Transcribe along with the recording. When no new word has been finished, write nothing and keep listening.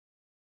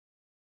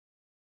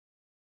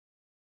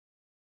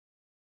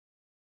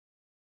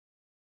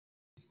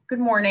Good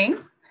morning.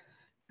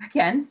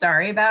 Again,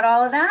 sorry about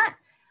all of that.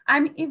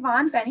 I'm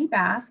Yvonne Benny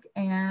Basque,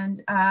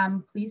 and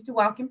I'm pleased to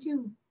welcome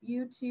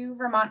you to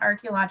Vermont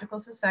Archaeological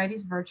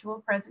Society's virtual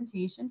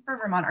presentation for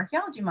Vermont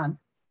Archaeology Month.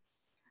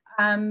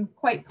 I'm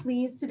quite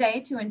pleased today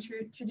to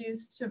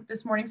introduce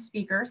this morning's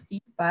speaker,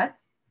 Steve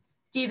Butts.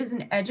 Steve is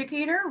an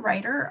educator,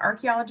 writer,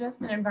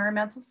 archaeologist, and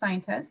environmental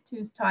scientist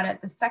who's taught at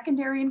the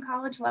secondary and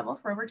college level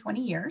for over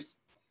 20 years.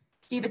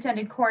 Steve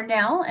attended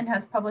Cornell and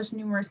has published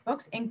numerous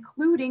books,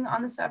 including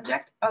on the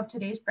subject of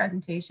today's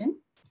presentation.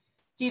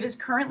 Steve is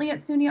currently at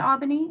SUNY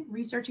Albany,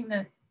 researching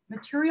the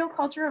material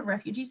culture of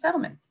refugee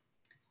settlements.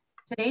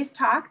 Today's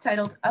talk,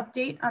 titled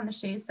Update on the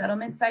Shay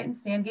Settlement Site in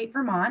Sandgate,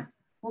 Vermont,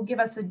 will give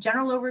us a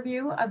general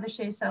overview of the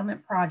Shay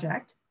Settlement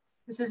Project.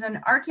 This is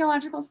an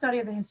archaeological study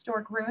of the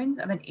historic ruins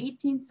of an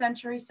 18th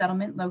century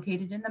settlement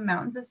located in the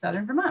mountains of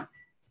southern Vermont.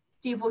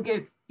 Steve will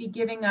be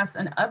giving us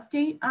an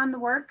update on the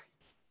work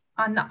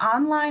on the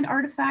online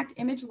artifact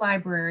image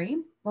library,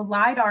 the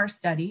LiDAR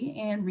study,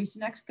 and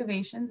recent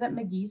excavations at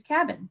McGee's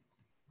cabin.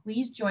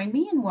 Please join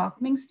me in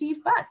welcoming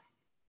Steve Butts.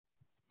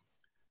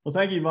 Well,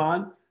 thank you,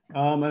 Yvonne.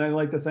 And I'd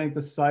like to thank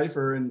the Society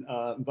for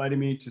inviting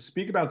me to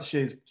speak about the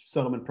Shay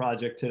Settlement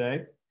Project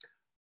today.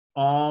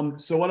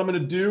 So what I'm going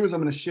to do is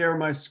I'm going to share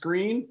my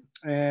screen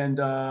and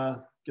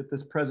get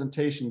this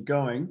presentation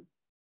going.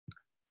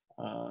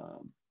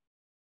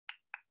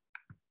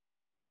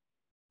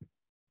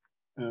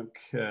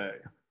 Okay.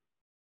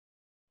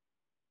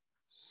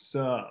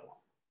 So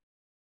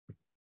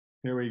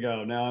here we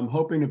go. Now I'm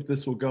hoping if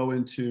this will go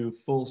into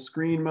full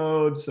screen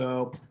mode.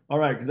 So, all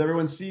right, does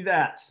everyone see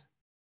that?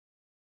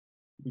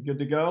 We good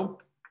to go?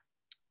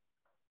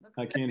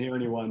 I can't hear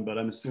anyone, but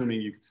I'm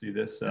assuming you can see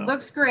this. So. It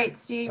looks great,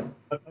 Steve.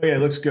 Okay, it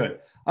looks good.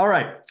 All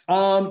right.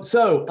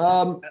 So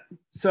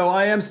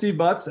I am Steve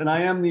Butts, and I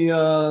am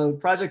the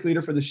project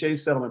leader for the Shay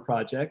Settlement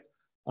Project.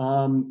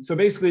 So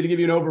basically, to give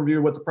you an overview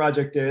of what the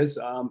project is,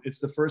 it's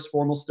the first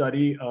formal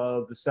study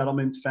of the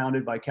settlement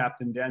founded by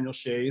Captain Daniel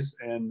Shays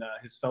and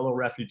his fellow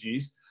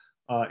refugees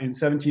in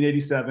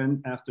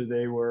 1787 after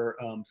they were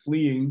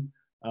fleeing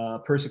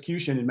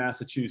persecution in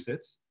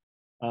Massachusetts.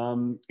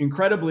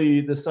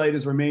 Incredibly, the site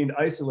has remained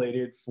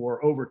isolated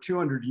for over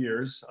 200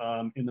 years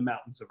in the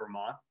mountains of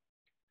Vermont.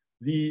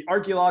 The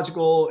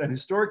archaeological and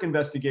historic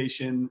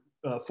investigation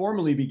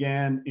formally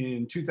began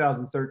in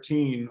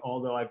 2013,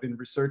 although I've been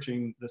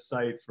researching the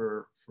site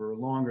for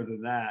longer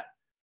than that.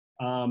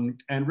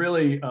 And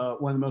really,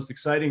 one of the most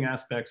exciting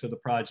aspects of the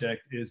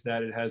project is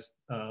that it has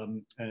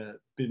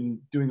been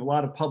doing a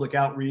lot of public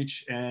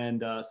outreach.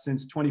 And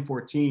since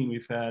 2014,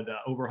 we've had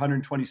over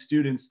 120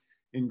 students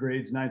in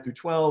grades 9 through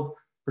 12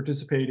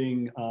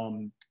 participating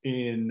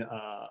in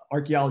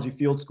archaeology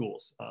field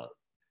schools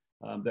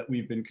that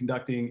we've been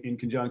conducting in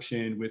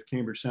conjunction with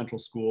Cambridge Central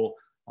School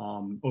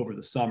over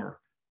the summer.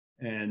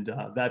 And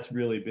that's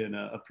really been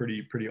a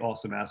pretty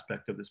awesome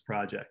aspect of this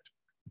project.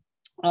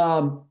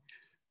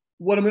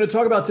 What I'm going to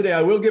talk about today,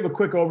 I will give a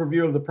quick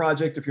overview of the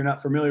project if you're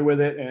not familiar with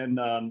it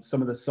and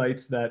some of the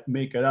sites that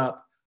make it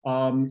up.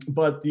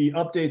 But the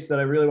updates that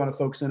I really want to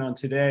focus in on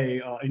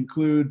today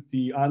include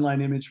the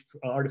online image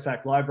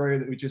artifact library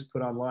that we just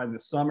put online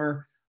this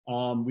summer.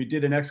 We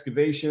did an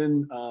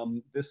excavation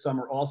this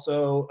summer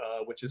also,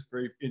 which is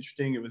very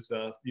interesting. It was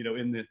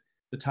in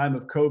the time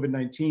of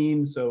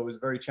COVID-19, so it was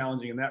very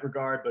challenging in that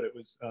regard, but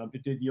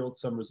it did yield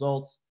some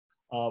results.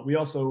 We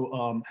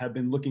also have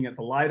been looking at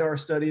the LiDAR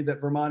study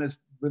that Vermont has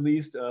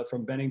released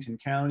from Bennington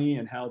County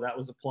and how that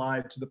was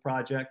applied to the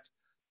project.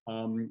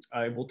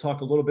 I will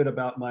talk a little bit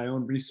about my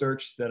own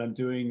research that I'm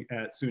doing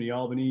at SUNY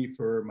Albany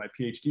for my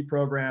PhD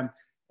program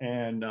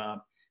and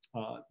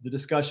the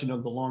discussion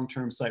of the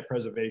long-term site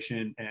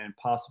preservation and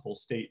possible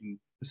state and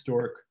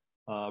historic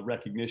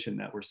recognition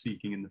that we're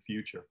seeking in the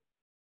future.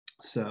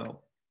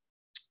 So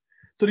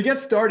to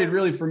get started,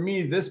 really for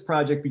me, this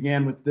project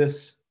began with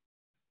this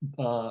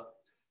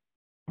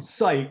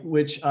site,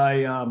 which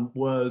I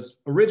was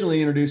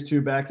originally introduced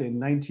to back in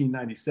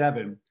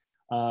 1997.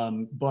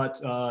 But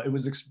it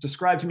was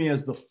described to me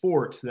as the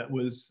fort that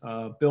was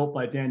built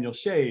by Daniel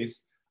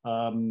Shays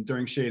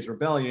during Shay's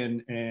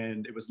Rebellion,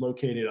 and it was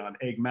located on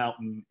Egg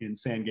Mountain in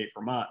Sandgate,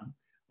 Vermont.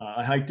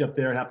 I hiked up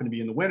there, it happened to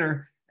be in the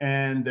winter,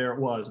 and there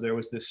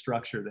was this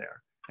structure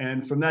there.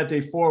 And from that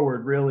day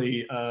forward,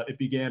 really, it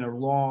began a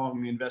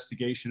long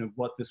investigation of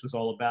what this was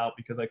all about,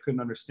 because I couldn't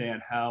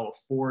understand how a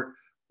fort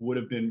would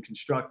have been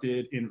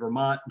constructed in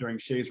Vermont during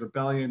Shay's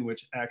Rebellion,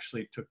 which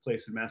actually took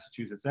place in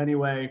Massachusetts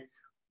anyway.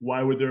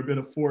 Why would there have been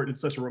a fort in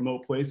such a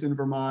remote place in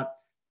Vermont?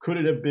 Could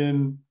it have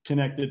been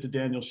connected to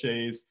Daniel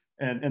Shays?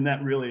 And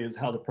that really is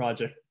how the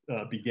project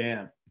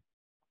began.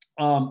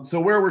 So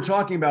where we're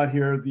talking about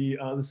here,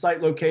 the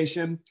site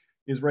location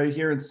is right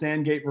here in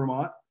Sandgate,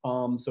 Vermont.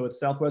 So it's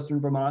southwestern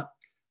Vermont,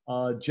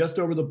 just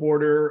over the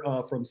border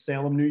from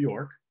Salem, New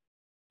York.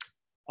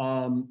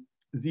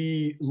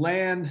 The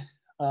land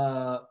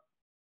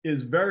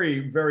is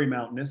very, very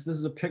mountainous. This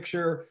is a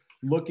picture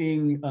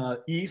looking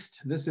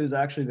east. This is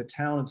actually the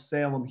town of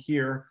Salem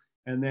here.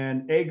 And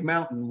then Egg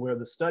Mountain, where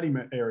the study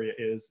area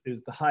is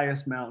the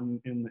highest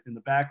mountain in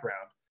the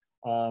background.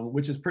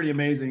 which is pretty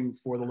amazing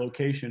for the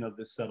location of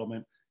this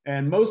settlement.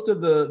 And most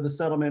of the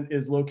settlement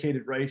is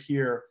located right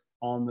here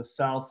on the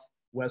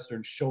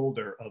southwestern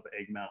shoulder of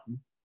Egg Mountain.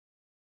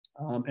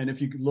 And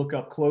if you could look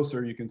up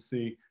closer, you can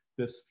see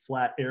this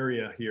flat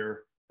area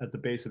here at the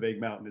base of Egg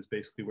Mountain is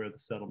basically where the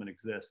settlement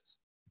exists.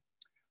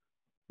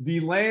 The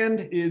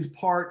land is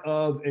part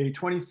of a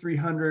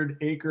 2,300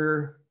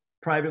 acre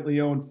privately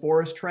owned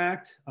forest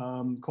tract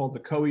called the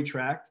Coe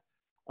Tract.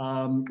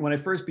 When I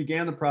first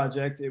began the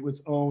project, it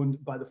was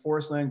owned by the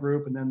Forest Land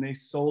Group, and then they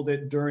sold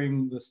it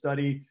during the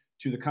study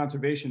to the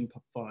Conservation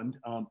Fund.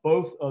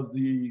 Both of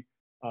the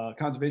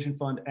Conservation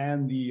Fund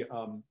and the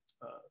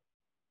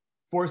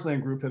Forest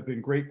Land Group have been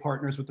great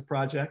partners with the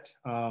project,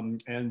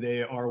 and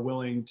they are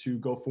willing to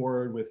go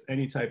forward with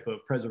any type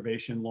of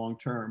preservation long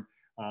term,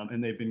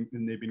 and they've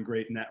been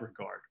great in that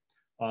regard.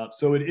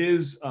 So it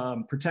is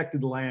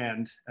protected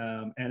land,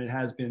 and it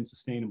has been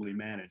sustainably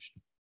managed.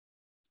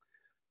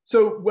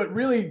 So what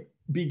really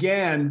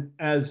began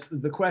as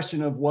the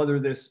question of whether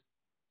this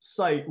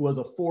site was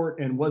a fort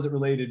and was it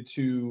related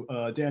to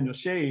Daniel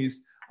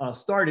Shay's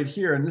started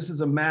here, and this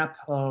is a map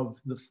of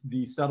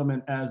the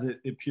settlement as it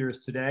appears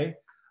today.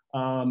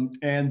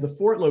 And the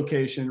fort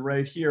location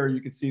right here, you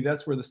can see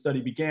that's where the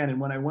study began. And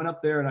when I went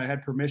up there and I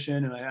had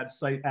permission and I had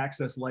site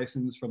access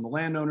license from the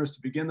landowners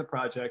to begin the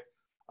project,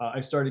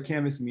 I started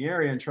canvassing the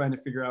area and trying to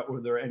figure out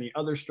were there any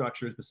other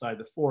structures beside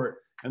the fort.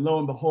 And lo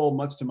and behold,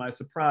 much to my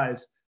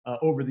surprise,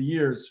 over the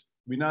years,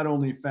 we not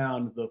only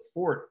found the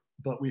fort,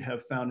 but we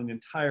have found an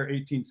entire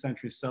 18th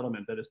century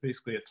settlement that is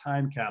basically a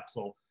time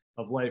capsule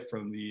of life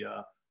from the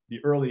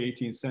early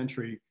 18th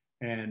century,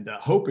 and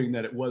hoping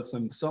that it was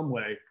in some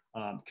way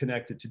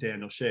connected to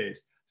Daniel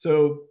Shay's.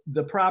 So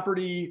the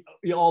property,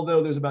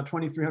 although there's about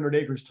 2,300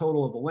 acres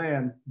total of the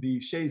land, the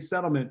Shay's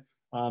settlement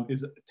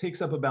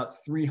takes up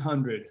about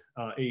 300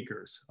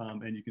 acres,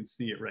 and you can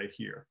see it right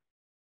here.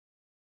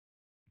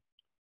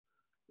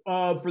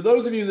 For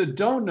those of you that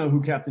don't know who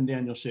Captain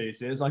Daniel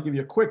Shay's is, I'll give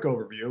you a quick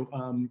overview.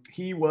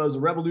 He was a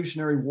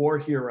Revolutionary War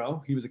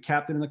hero. He was a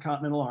captain in the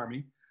Continental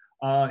Army.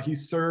 He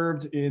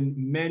served in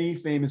many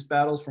famous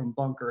battles from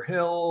Bunker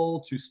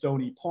Hill to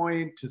Stony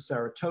Point to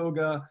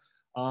Saratoga,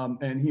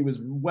 and he was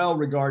well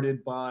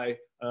regarded by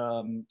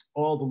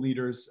all the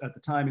leaders at the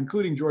time,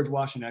 including George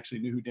Washington actually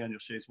knew who Daniel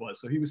Shay's was.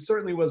 So he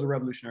certainly was a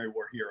Revolutionary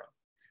War hero.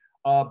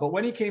 But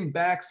when he came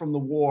back from the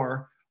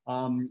war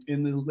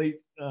in the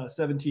late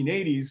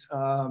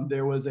 1780s,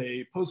 there was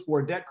a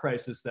post-war debt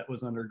crisis that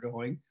was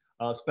undergoing,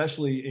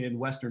 especially in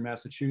Western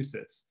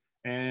Massachusetts.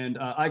 And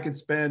I could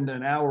spend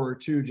an hour or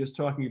two just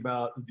talking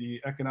about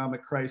the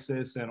economic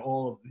crisis and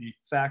all of the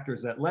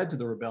factors that led to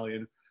the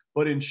rebellion.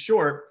 But in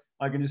short,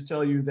 I can just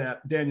tell you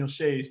that Daniel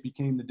Shay's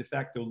became the de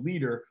facto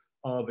leader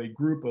of a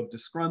group of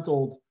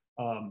disgruntled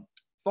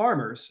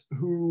farmers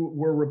who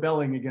were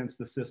rebelling against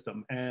the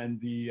system and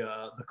the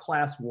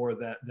class war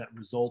that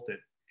resulted.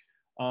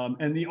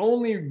 And the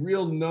only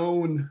real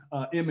known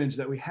image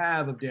that we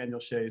have of Daniel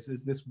Shay's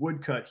is this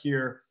woodcut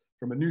here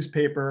from a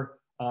newspaper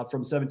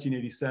from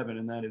 1787,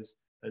 and that is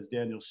as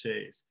Daniel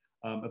Shay's,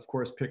 of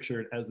course,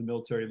 pictured as the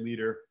military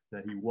leader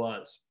that he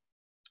was.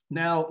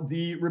 Now,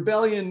 the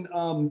rebellion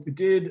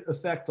did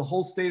affect the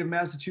whole state of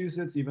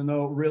Massachusetts, even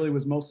though it really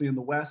was mostly in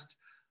the West.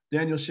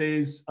 Daniel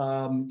Shay's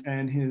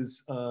and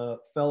his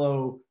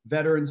fellow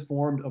veterans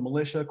formed a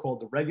militia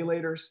called the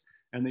Regulators,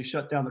 and they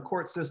shut down the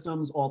court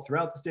systems all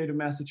throughout the state of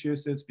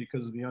Massachusetts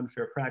because of the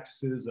unfair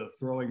practices of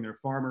throwing their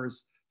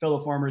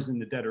fellow farmers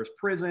into debtor's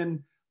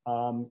prison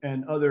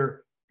and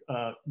other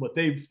what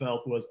they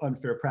felt was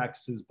unfair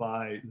practices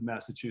by the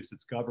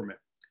Massachusetts government.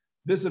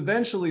 This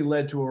eventually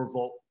led to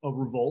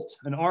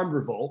an armed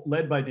revolt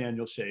led by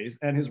Daniel Shay's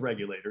and his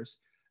Regulators,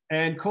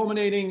 and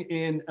culminating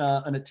in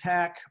an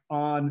attack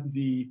on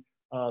the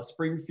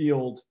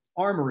Springfield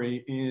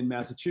Armory in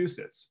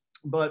Massachusetts.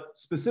 But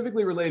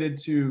specifically related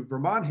to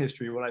Vermont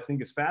history, what I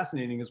think is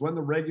fascinating is when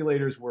the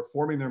Regulators were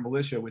forming their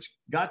militia, which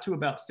got to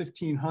about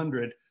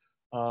 1,500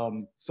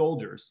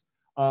 soldiers,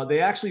 they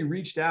actually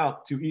reached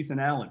out to Ethan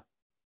Allen,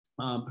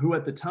 who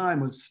at the time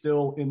was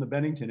still in the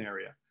Bennington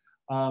area.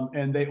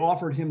 And they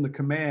offered him the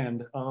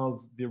command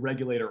of the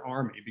Regulator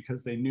Army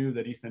because they knew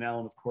that Ethan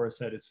Allen, of course,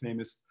 had his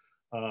famous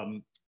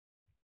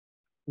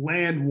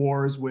land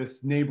wars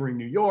with neighboring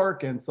New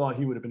York and thought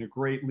he would have been a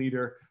great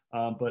leader.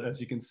 But as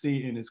you can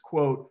see in his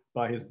quote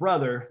by his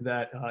brother,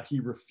 that he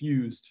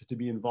refused to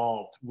be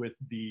involved with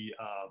the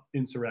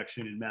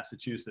insurrection in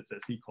Massachusetts,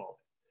 as he called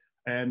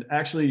it. And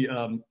actually,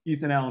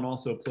 Ethan Allen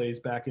also plays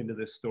back into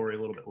this story a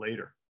little bit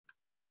later.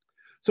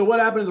 So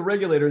what happened to the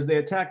Regulators? They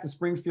attacked the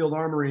Springfield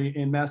Armory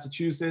in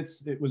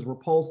Massachusetts. It was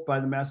repulsed by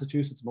the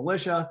Massachusetts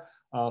militia.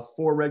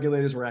 4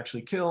 Regulators were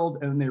actually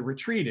killed, and they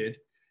retreated.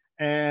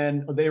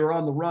 And they were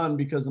on the run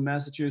because the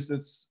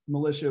Massachusetts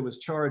militia was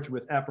charged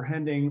with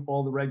apprehending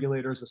all the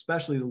Regulators,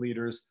 especially the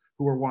leaders,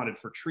 who were wanted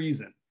for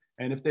treason.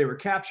 And if they were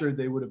captured,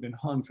 they would have been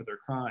hung for their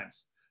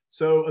crimes.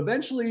 So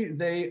eventually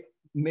they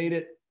made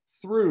it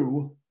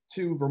through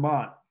to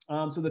Vermont.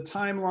 So the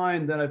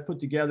timeline that I've put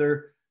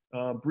together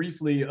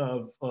briefly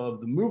of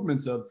the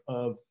movements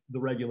of the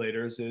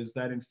regulators is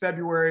that in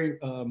February,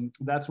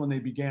 that's when they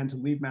began to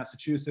leave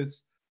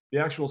Massachusetts. The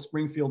actual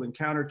Springfield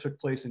encounter took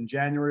place in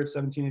January of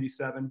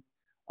 1787.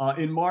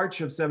 In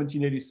March of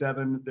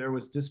 1787, there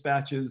was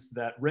dispatches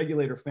that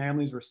regulator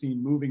families were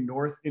seen moving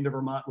north into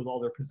Vermont with all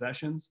their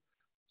possessions.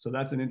 So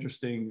that's an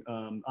interesting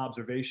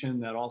observation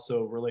that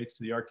also relates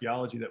to the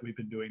archaeology that we've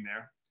been doing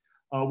there.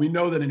 We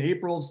know that in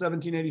April of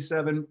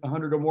 1787,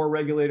 100 or more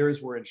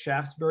regulators were in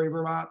Shaftesbury,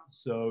 Vermont,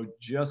 so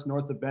just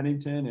north of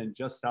Bennington and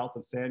just south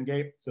of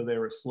Sandgate. So they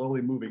were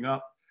slowly moving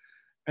up.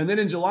 And then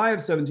in July of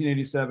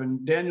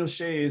 1787, Daniel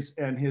Shays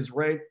and his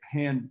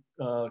right-hand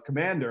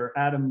commander,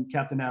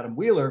 Captain Adam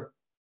Wheeler,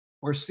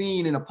 were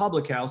seen in a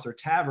public house or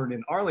tavern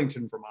in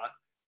Arlington, Vermont,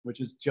 which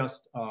is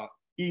just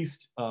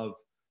east of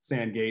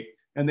Sandgate.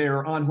 And they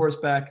were on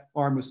horseback,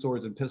 armed with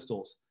swords and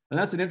pistols. And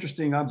that's an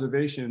interesting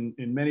observation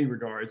in many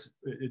regards.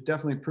 It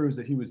definitely proves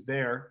that he was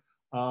there.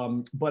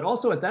 But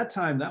also at that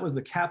time, that was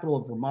the capital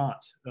of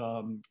Vermont.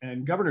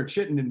 And Governor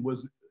Chittenden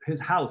his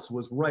house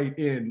was right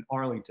in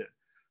Arlington.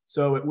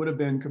 So it would have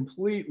been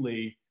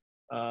completely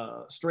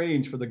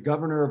strange for the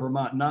governor of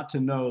Vermont not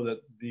to know that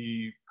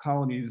the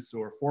colony's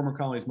or former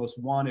colony's most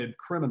wanted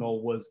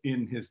criminal was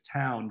in his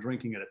town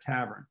drinking at a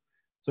tavern.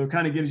 So it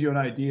kind of gives you an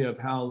idea of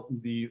how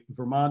the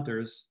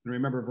Vermonters, and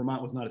remember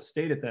Vermont was not a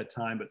state at that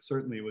time, but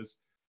certainly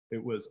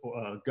it was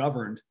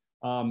governed,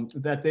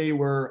 that they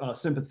were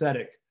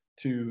sympathetic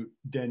to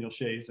Daniel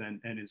Shays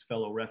and his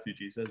fellow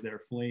refugees as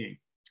they're fleeing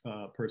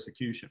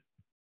persecution.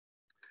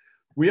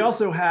 We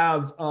also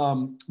have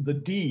the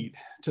deed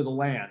to the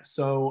land.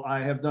 So I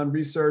have done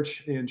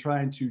research in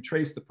trying to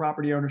trace the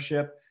property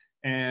ownership.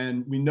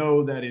 And we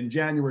know that in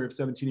January of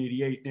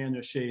 1788,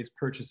 Daniel Shays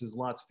purchases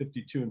lots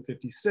 52 and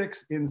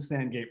 56 in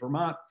Sandgate,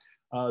 Vermont.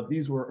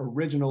 These were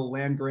original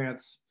land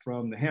grants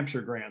from the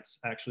Hampshire grants,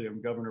 actually,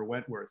 of Governor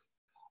Wentworth.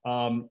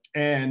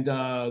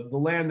 The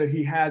land that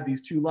he had,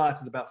 these two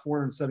lots, is about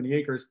 470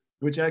 acres,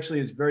 which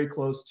actually is very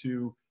close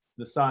to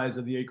the size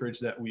of the acreage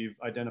that we've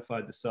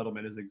identified the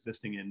settlement as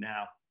existing in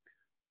now.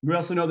 We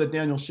also know that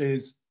Daniel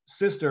Shays'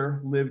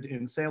 sister lived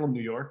in Salem,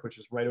 New York, which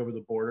is right over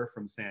the border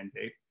from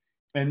Sandgate.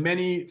 And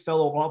many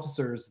fellow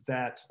officers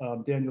that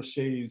Daniel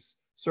Shays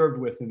served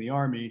with in the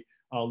Army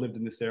lived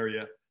in this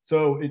area.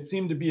 So it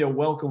seemed to be a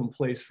welcome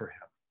place for him.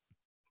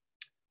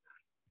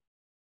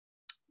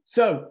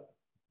 So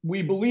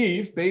we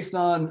believe, based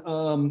on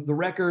the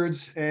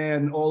records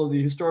and all of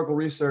the historical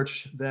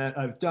research that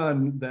I've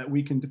done, that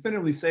we can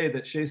definitively say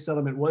that Shays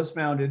Settlement was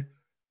founded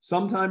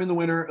sometime in the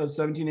winter of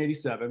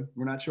 1787.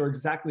 We're not sure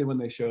exactly when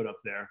they showed up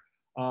there,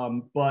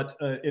 but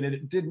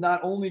it did not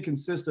only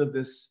consist of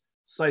this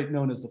site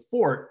known as the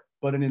fort,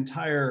 but an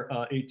entire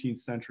 18th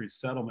century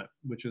settlement,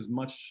 which is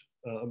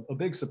a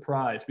big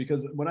surprise,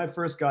 because when I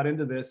first got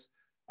into this,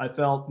 I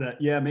felt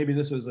that, yeah, maybe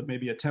this was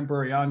maybe a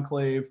temporary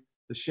enclave.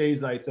 The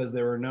Shaysites, as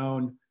they were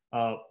known,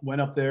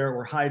 went up there,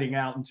 were hiding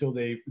out until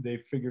they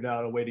figured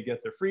out a way to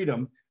get their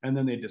freedom, and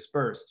then they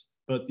dispersed.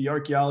 But the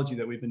archaeology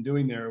that we've been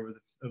doing there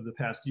over the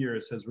past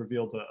years has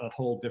revealed a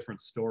whole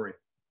different story.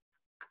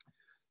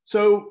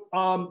 So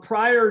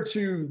prior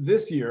to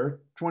this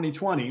year,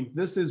 2020,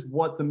 this is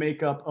what the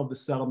makeup of the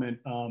settlement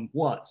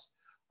was.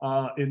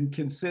 It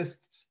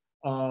consists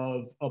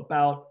of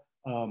about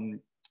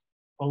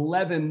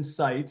 11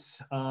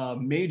 sites.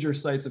 Major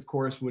sites, of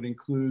course, would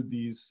include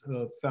these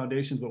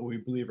foundations, what we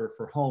believe are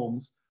for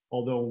homes,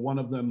 although one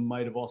of them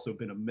might have also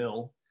been a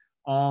mill.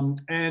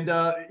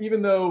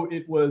 Even though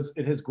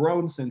it has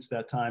grown since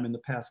that time in the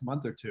past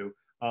month or two,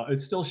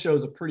 it still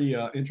shows a pretty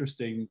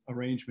interesting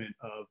arrangement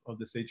of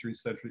this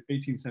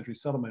 18th century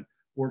settlement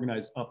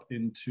organized up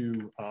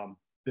into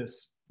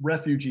this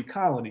refugee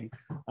colony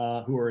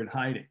who are in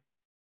hiding.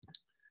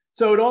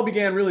 So it all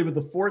began really with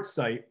the fort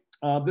site.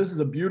 This is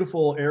a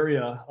beautiful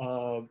area,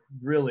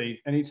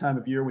 really, any time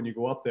of year when you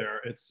go up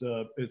there. It's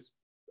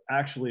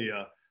actually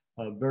a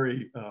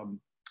very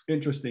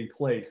interesting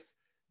place.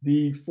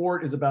 The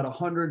fort is about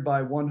 100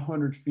 by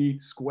 100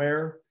 feet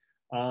square.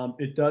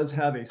 It does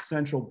have a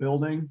central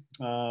building.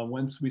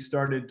 Once we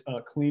started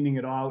cleaning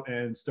it out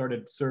and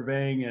started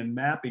surveying and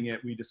mapping it,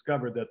 we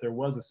discovered that there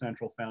was a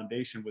central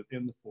foundation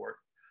within the fort.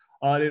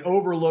 It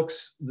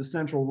overlooks the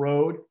central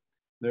road.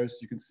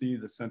 You can see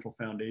the central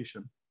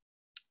foundation.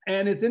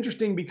 And it's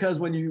interesting because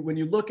when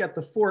you look at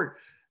the fort,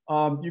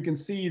 you can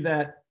see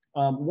that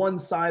one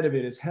side of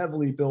it is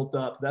heavily built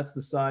up. That's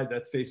the side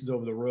that faces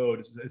over the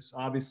road. It's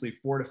obviously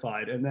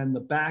fortified. And then the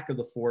back of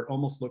the fort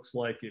almost looks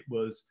like it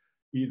was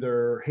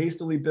either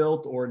hastily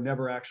built or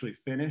never actually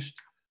finished,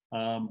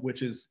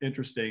 which is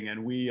interesting. And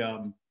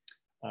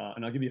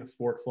and I'll give you a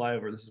fort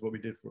flyover. This is what we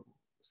did let's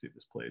see if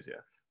this plays, yeah.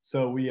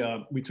 So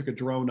we took a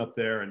drone up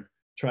there and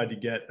tried to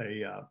get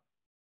a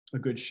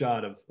good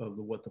shot of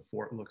what the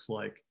fort looks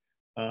like.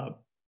 And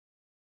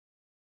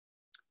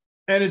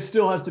it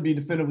still has to be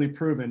definitively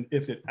proven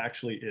if it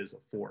actually is a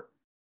fort.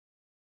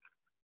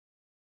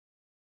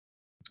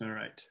 All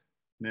right,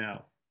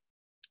 now,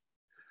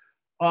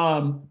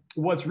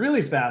 what's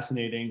really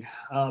fascinating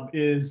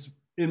is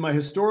in my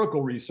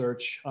historical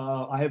research,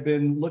 I have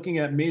been looking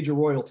at Major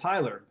Royal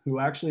Tyler, who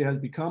actually has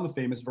become a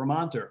famous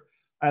Vermonter.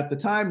 At the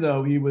time,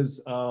 though, he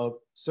was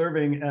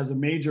serving as a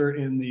major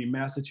in the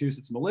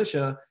Massachusetts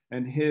militia,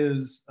 and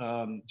his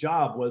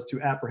job was to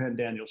apprehend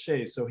Daniel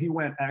Shay. So he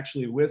went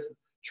actually with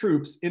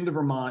troops into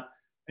Vermont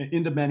and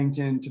into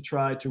Bennington to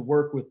try to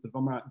work with the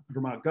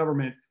Vermont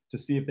government to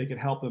see if they could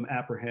help him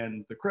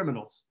apprehend the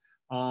criminals.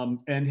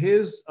 And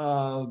his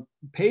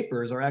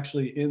papers are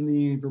actually in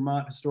the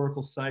Vermont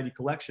Historical Society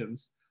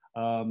collections,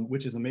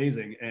 which is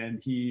amazing. And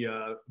he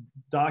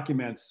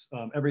documents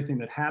everything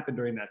that happened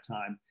during that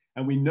time.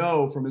 And we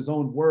know from his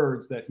own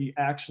words that he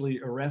actually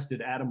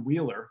arrested Adam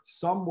Wheeler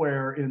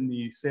somewhere in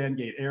the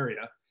Sandgate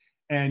area.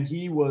 And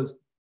he was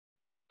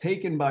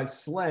taken by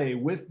sleigh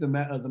with the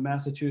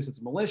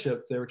Massachusetts militia.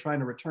 They were trying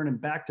to return him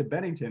back to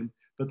Bennington,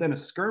 but then a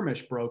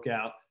skirmish broke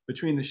out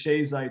between the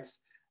Shayites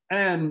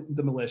and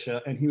the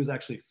militia, and he was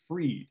actually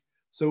freed.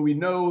 So we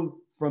know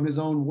from his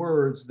own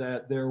words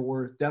that there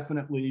were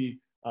definitely,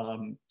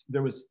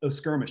 there was a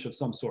skirmish of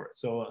some sort,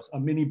 so a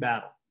mini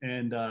battle.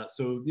 And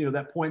so, you know,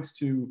 that points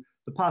to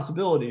the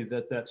possibility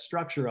that that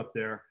structure up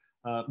there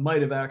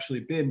might have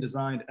actually been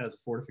designed as a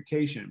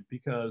fortification,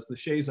 because the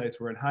Shayites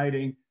were in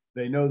hiding.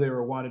 They know they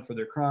were wanted for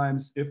their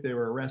crimes. If they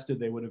were arrested,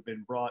 they would have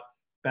been brought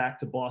back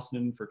to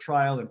Boston for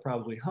trial and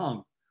probably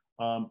hung.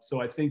 So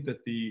I think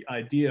that the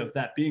idea of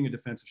that being a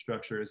defensive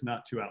structure is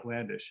not too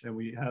outlandish. And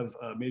we have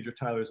Major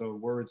Tyler's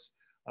own words.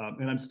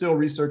 And I'm still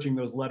researching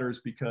those letters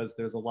because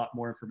there's a lot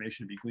more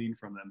information to be gleaned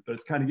from them. But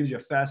it kind of gives you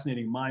a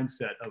fascinating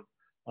mindset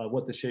of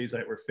what the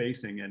Shayites were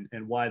facing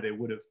and why they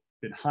would have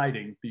been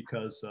hiding,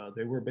 because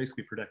they were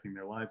basically protecting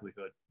their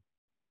livelihood.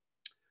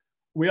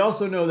 We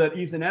also know that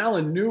Ethan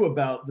Allen knew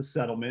about the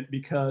settlement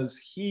because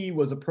he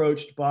was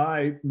approached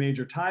by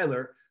Major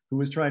Tyler, who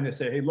was trying to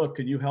say, hey, look,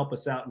 can you help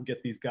us out and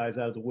get these guys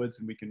out of the woods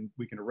and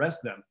we can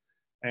arrest them?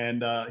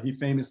 And he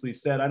famously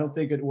said, I don't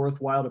think it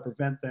worthwhile to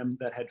prevent them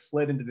that had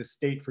fled into the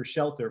state for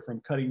shelter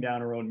from cutting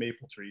down our own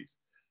maple trees.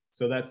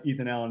 So that's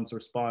Ethan Allen's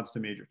response to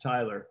Major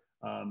Tyler.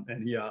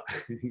 And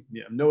he,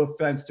 yeah, no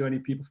offense to any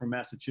people from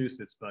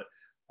Massachusetts, but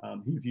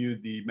he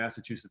viewed the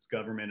Massachusetts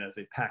government as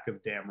a pack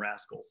of damn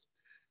rascals.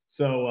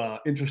 So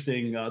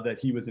interesting that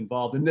he was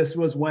involved. And this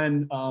was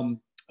when,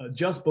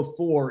 just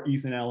before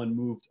Ethan Allen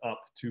moved up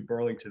to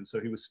Burlington. So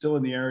he was still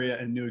in the area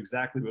and knew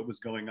exactly what was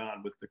going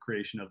on with the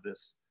creation of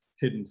this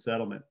hidden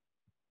settlement.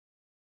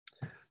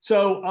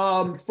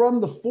 So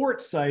from the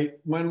fort site,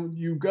 when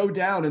you go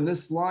down, and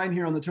this line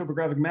here on the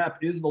topographic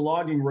map is the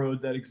logging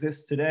road that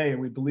exists today,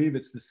 and we believe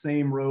it's the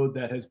same road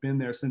that has been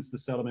there since the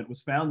settlement was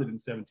founded in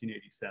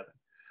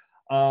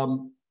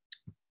 1787.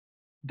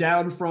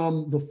 Down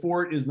from the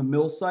fort is the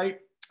mill site.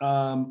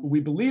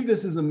 We believe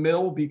this is a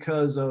mill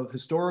because of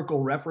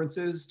historical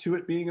references to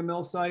it being a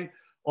mill site.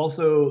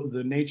 Also,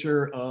 the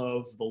nature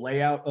of the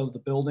layout of the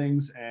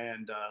buildings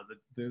and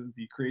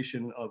the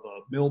creation of a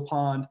mill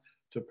pond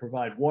to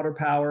provide water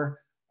power,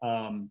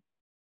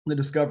 the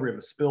discovery of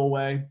a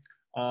spillway.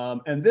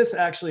 And this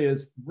actually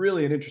is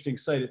really an interesting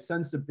site.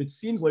 It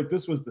seems like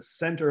this was the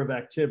center of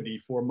activity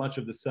for much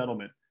of the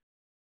settlement.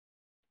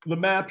 The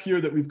map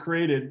here that we've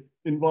created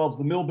involves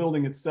the mill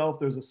building itself.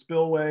 There's a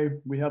spillway.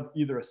 We have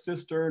either a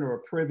cistern or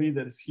a privy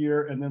that is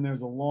here. And then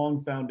there's a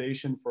long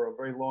foundation for a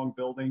very long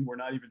building. We're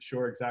not even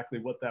sure exactly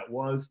what that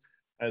was,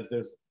 as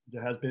there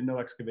has been no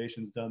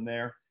excavations done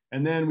there.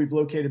 And then we've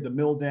located the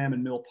mill dam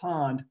and mill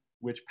pond,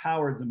 which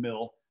powered the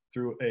mill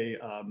through a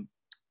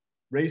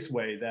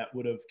raceway that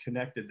would have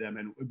connected them.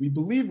 And we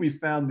believe we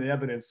found the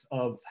evidence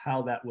of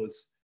how that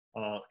was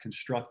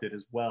constructed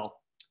as well.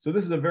 So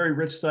this is a very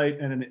rich site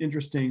and an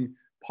interesting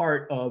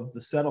part of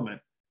the settlement,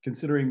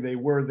 considering they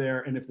were there.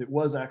 And if it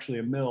was actually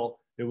a mill,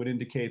 it would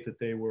indicate that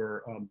they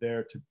were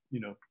there to,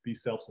 be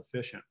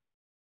self-sufficient.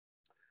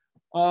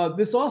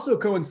 This also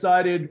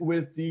coincided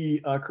with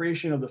the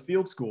creation of the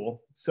field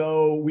school.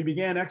 So we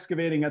began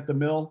excavating at the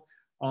mill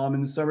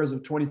in the summers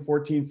of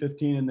 2014,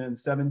 15, and then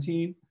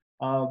 17.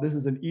 This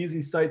is an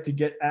easy site to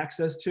get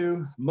access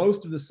to.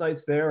 Most of the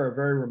sites there are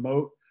very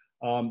remote.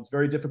 It's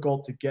very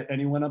difficult to get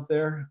anyone up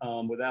there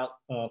without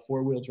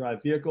four-wheel drive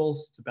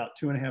vehicles. It's about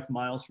 2.5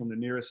 miles from the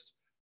nearest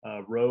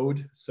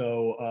road.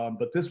 So,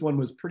 but this one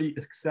was pretty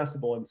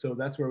accessible. And so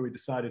that's where we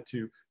decided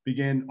to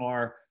begin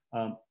our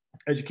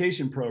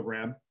education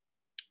program.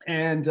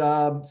 And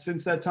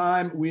since that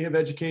time, we have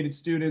educated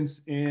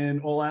students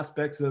in all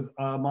aspects of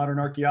modern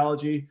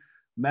archaeology,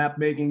 map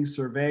making,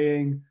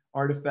 surveying,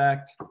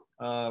 artifact,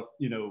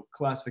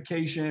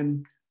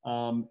 classification,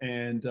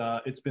 and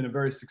it's been a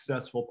very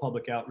successful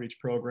public outreach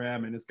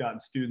program and has gotten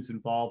students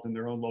involved in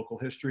their own local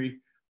history.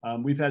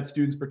 We've had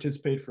students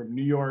participate from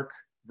New York,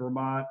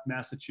 Vermont,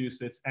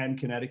 Massachusetts, and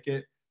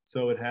Connecticut.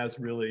 So it has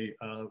really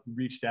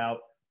reached out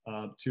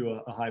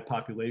to a high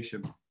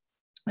population.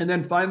 And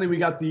then finally, we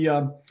got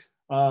the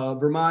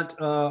Vermont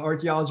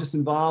archaeologists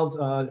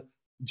involved.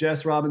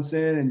 Jess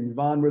Robinson and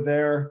Yvonne were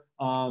there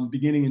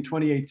beginning in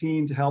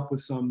 2018 to help with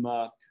some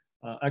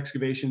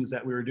excavations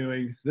that we were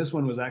doing. This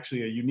one was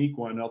actually a unique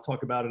one. I'll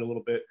talk about it a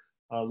little bit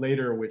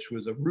later, which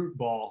was a root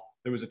ball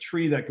there was a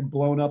tree that got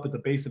blown up at the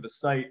base of the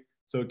site.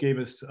 So it gave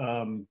us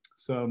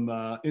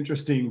some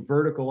interesting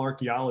vertical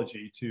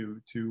archaeology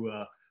to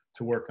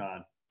work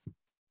on.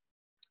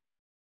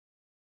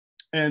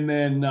 And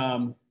then,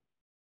 of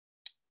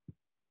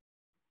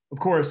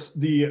course,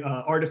 the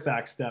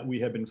artifacts that we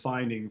have been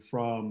finding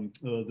from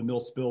the mill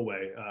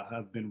spillway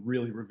have been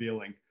really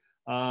revealing.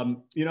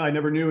 You know, I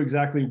never knew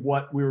exactly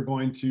what we were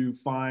going to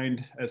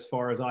find as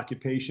far as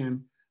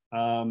occupation.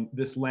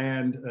 This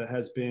land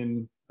has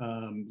been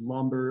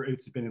lumber,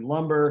 it's been in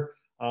lumber.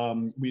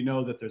 We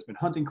know that there's been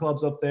hunting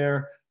clubs up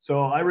there.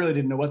 So I really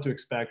didn't know what to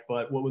expect,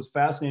 but what was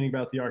fascinating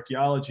about the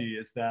archaeology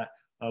is that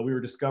we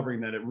were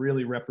discovering that it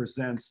really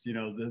represents, you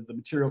know, the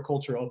material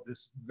culture of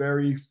this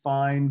very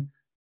fine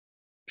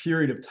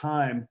period of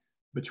time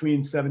between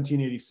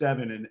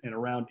 1787 and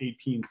around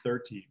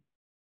 1813.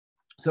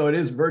 So it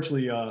is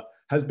virtually,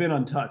 has been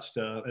untouched.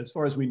 As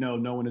far as we know,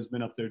 no one has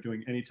been up there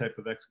doing any type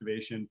of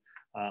excavation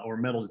or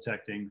metal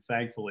detecting,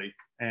 thankfully.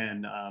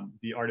 And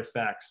the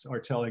artifacts are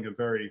telling a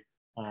very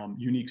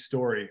unique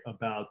story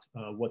about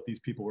what these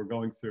people were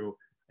going through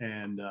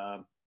and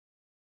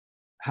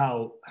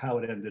how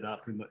it ended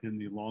up in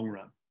the long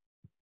run.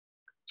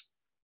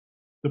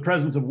 The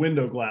presence of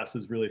window glass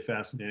is really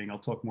fascinating. I'll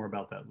talk more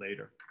about that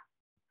later.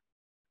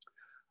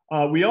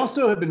 We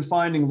also have been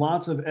finding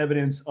lots of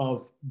evidence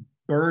of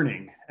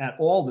burning at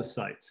all the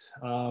sites.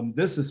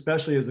 This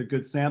especially is a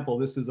good sample.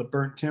 This is a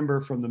burnt timber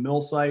from the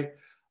mill site.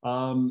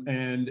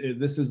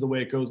 This is the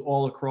way it goes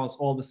all across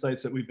all the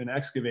sites that we've been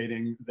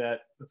excavating,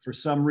 that for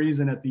some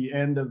reason at the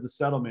end of the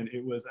settlement,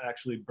 it was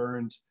actually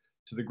burned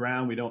to the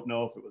ground. We don't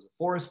know if it was a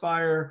forest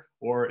fire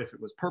or if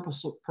it was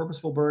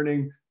purposeful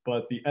burning,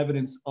 but the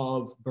evidence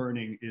of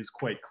burning is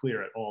quite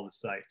clear at all the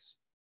sites.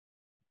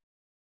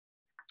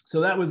 So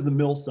that was the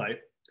mill site.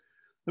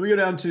 Then we go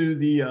down to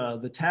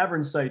the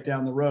tavern site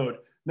down the road.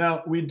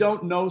 Now, we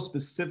don't know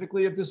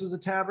specifically if this was a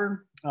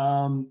tavern.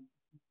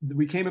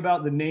 We came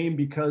about the name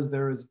because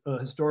there is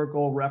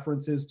historical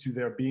references to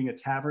there being a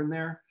tavern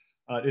there.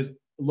 It is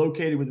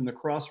located within the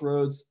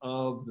crossroads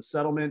of the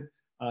settlement,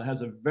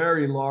 has a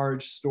very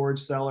large storage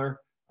cellar.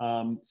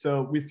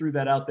 So we threw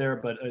that out there,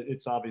 but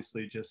it's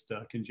obviously just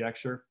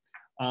conjecture.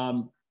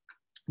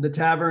 The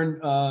tavern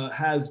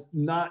has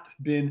not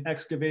been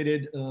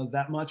excavated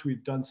that much.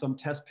 We've done some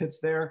test pits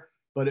there,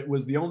 but it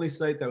was the only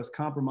site that was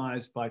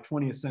compromised by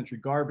 20th century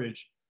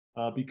garbage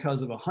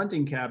because of a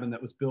hunting cabin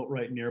that was built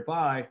right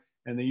nearby,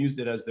 and they used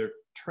it as their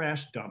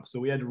trash dump. So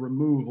we had to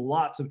remove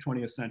lots of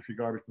 20th century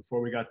garbage before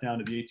we got down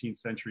to the 18th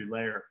century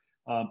layer.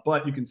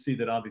 But you can see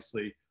that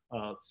obviously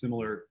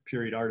similar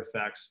period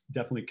artifacts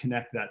definitely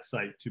connect that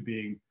site to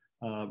being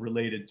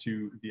related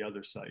to the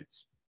other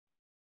sites.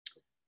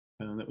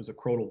 And that was a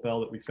crotal bell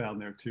that we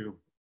found there too.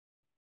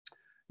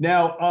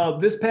 Now,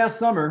 this past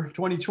summer,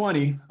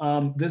 2020,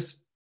 this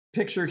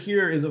picture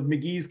here is of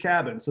McGee's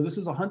cabin. So this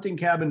is a hunting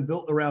cabin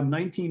built around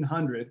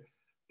 1900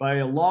 by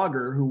a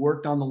logger who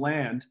worked on the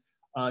land.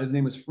 His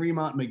name was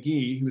Vermont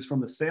McGee. He was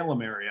from the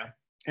Salem area.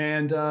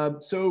 And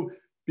so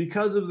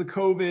because of the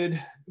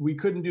COVID, we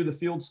couldn't do the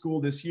field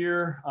school this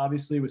year,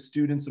 obviously with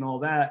students and all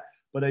that,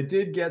 but I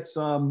did get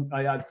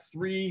I had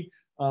 3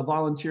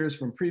 volunteers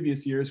from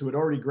previous years who had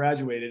already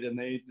graduated, and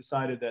they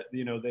decided that,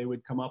 you know, they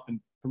would come up and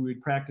we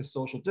would practice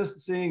social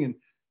distancing and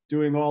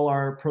doing all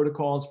our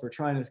protocols for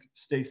trying to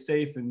stay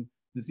safe and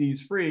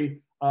disease-free.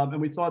 And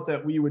we thought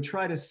that we would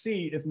try to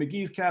see if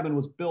McGee's cabin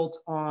was built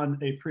on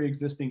a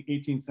pre-existing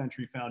 18th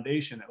century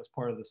foundation that was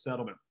part of the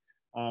settlement.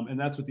 And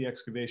that's what the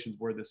excavations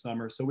were this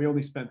summer. So we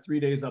only spent 3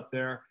 days up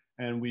there,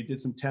 and we did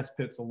some test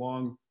pits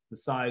along the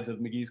sides of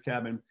McGee's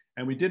cabin.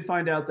 And we did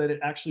find out that it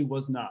actually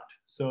was not.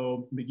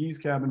 So McGee's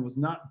cabin was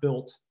not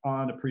built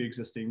on a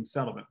pre-existing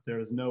settlement. There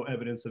is no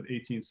evidence of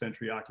 18th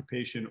century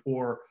occupation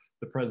or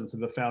the presence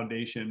of a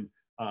foundation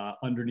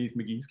underneath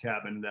McGee's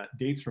cabin that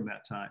dates from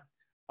that time.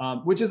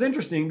 Which is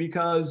interesting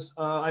because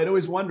I'd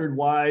always wondered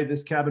why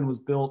this cabin was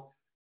built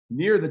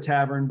near the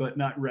tavern, but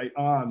not right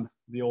on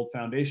the old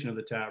foundation of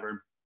the tavern.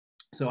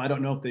 So I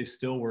don't know if they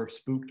still were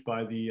spooked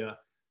by the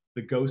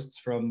ghosts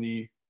from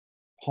the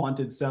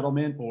haunted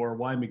settlement, or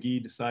why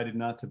McGee decided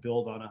not to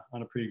build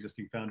on a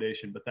pre-existing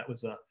foundation. But that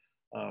was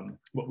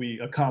what we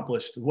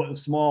accomplished, what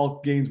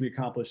small gains we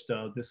accomplished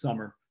this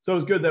summer. So it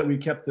was good that we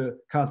kept the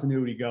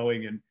continuity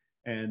going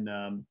and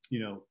you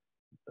know,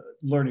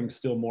 learning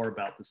still more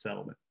about the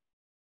settlement.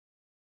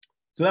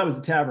 So that was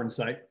the tavern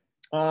site.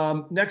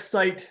 Next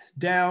site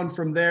down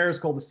from there is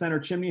called the Center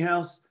Chimney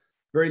House.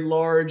 Very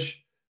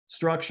large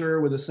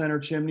structure with a center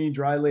chimney,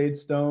 dry laid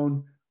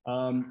stone.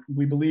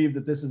 We believe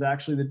that this is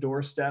actually the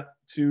doorstep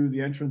to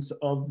the entrance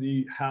of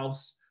the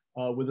house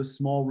with a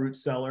small root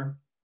cellar.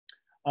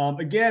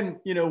 Again,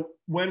 you know,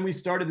 when we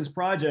started this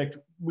project,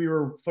 we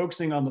were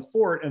focusing on the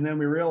fort, and then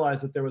we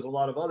realized that there was a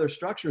lot of other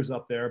structures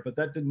up there, but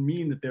that didn't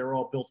mean that they were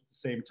all built at the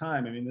same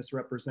time. I mean, this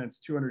represents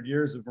 200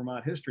 years of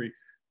Vermont history.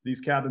 These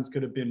cabins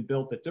could have been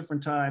built at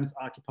different times,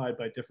 occupied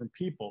by different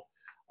people.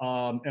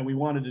 And we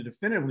wanted to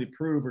definitively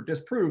prove or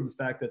disprove the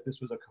fact that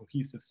this was a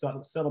cohesive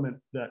settlement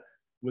that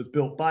was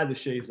built by the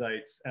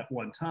Shayites at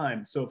one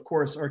time. So of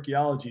course,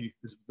 archaeology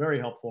is very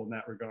helpful in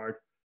that regard.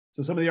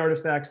 So some of the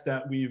artifacts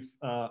that we've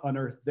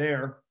unearthed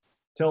there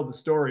tell the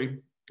story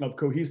of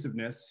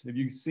cohesiveness. If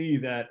you see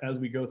that as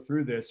we go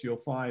through this, you'll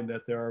find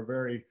that there are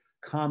very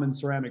common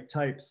ceramic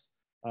types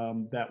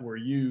that were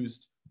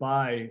used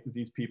by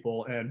these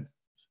people, and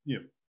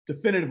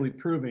definitively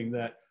proving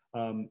that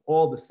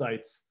all the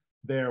sites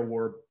there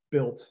were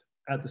built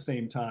at the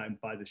same time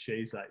by the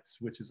Shayites,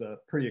 which is a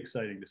pretty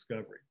exciting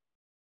discovery.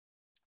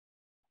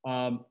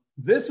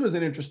 This was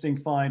an interesting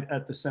find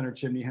at the center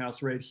chimney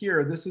house right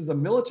here. This is a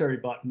military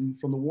button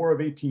from the War of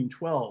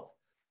 1812,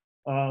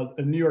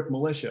 a New York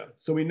militia.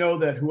 So we know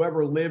that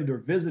whoever lived or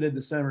visited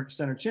the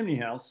center chimney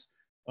house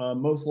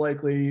most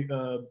likely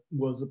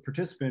was a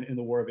participant in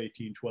the War of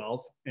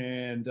 1812.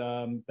 And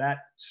that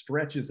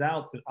stretches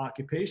out the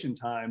occupation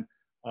time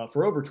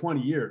for over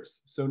 20 years.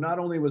 So not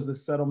only was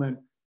this settlement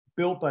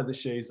built by the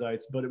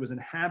Shayites, but it was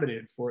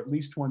inhabited for at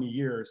least 20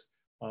 years,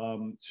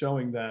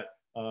 showing that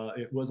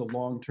it was a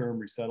long-term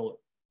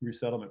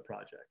resettlement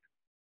project.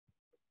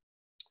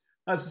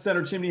 That's the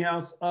center chimney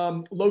house,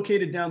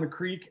 located down the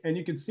creek. And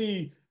you can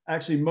see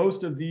actually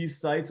most of these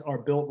sites are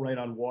built right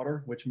on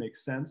water, which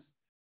makes sense.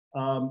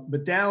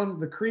 But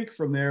down the creek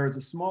from there is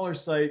a smaller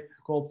site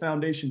called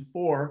Foundation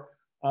 4.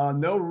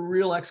 No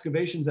real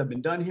excavations have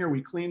been done here.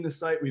 We cleaned the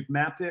site, we've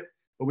mapped it,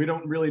 but we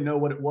don't really know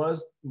what it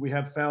was. We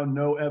have found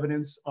no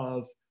evidence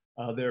of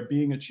there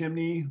being a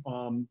chimney,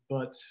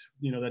 but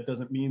that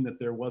doesn't mean that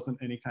there wasn't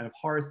any kind of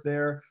hearth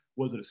there.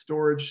 Was it a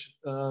storage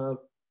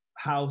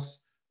house?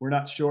 We're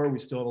not sure. We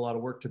still have a lot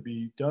of work to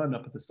be done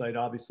up at the site,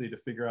 obviously, to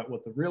figure out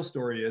what the real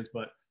story is,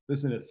 but this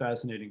is a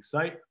fascinating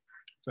site,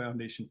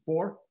 Foundation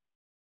 4.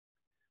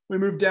 We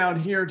move down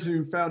here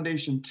to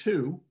Foundation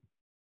 2.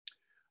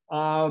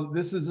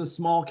 This is a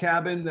small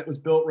cabin that was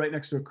built right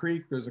next to a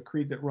creek. There's a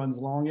creek that runs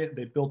along it.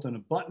 They built an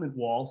abutment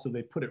wall, so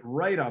they put it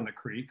right on the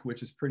creek,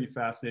 which is pretty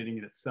fascinating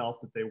in itself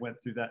that they went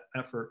through that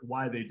effort.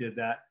 Why they did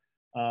that,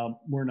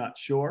 we're not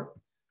sure.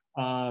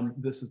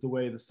 This is the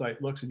way the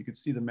site looks, and you can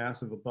see the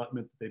massive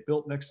abutment that they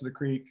built next to the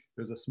creek.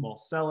 There's a small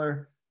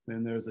cellar,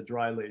 and there's a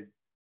dry laid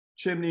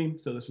chimney.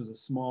 So this was a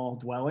small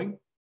dwelling.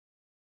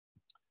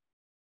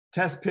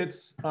 Test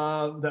pits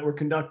that were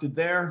conducted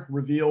there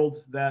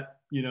revealed that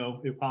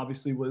it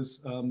obviously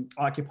was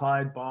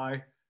occupied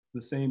by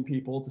the same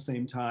people at the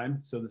same time.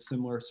 So the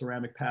similar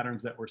ceramic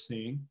patterns that we're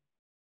seeing.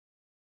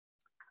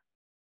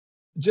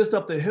 Just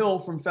up the hill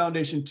from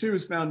Foundation 2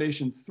 is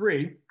Foundation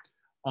 3,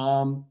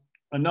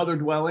 another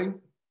dwelling.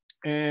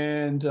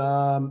 And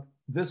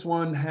this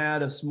one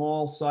had a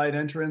small side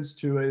entrance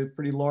to a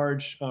pretty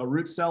large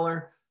root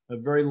cellar, a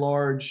very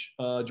large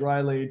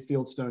dry laid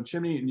fieldstone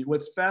chimney. And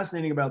what's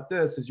fascinating about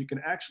this is you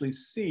can actually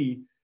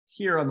see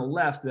here on the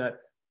left that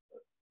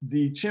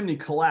the chimney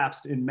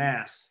collapsed in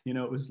mass.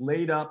 It was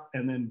laid up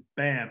and then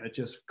bam, it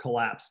just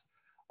collapsed.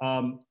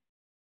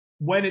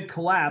 When it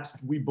collapsed,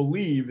 we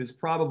believe is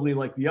probably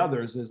like the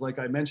others, is like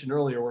I mentioned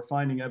earlier, we're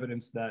finding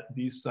evidence that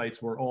these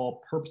sites were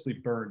all purposely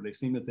burned. They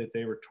seem that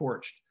they were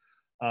torched,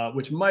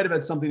 which might have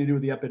had something to do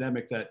with the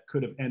epidemic that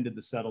could have ended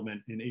the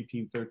settlement in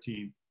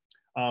 1813.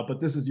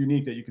 But this is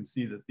unique that you can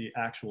see that the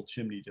actual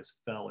chimney just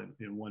fell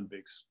in one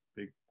big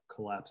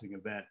collapsing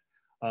event.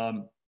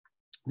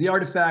 The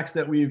artifacts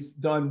that we've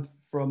done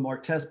from our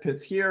test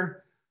pits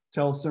here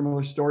tell a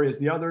similar story as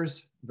the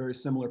others, very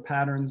similar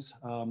patterns,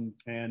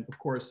 and of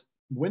course,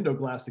 window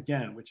glass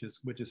again, which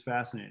is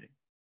fascinating.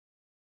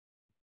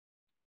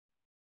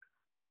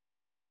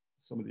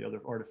 Some of the other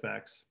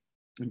artifacts,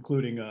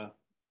 including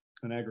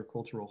an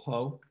agricultural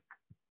hoe.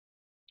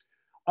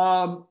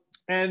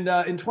 And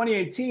in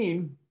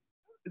 2018,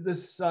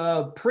 this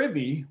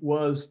privy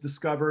was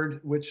discovered,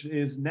 which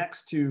is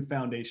next to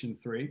Foundation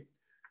 3.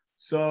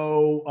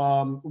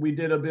 So we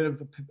did a bit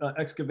of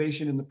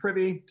excavation in the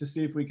privy to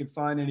see if we could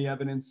find any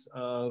evidence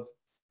of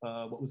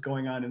what was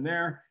going on in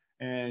there.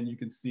 And you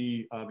can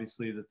see,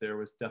 obviously, that there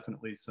was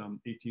definitely some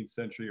 18th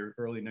century or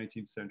early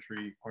 19th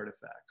century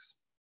artifacts.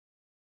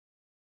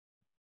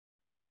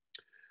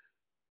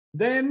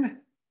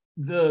 Then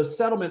the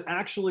settlement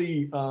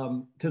actually,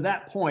 to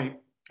that point,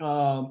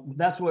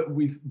 that's what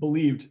we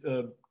believed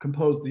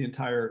composed the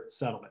entire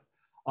settlement.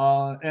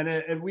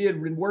 And we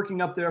had been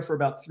working up there for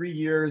about 3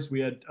 years.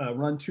 We had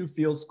run 2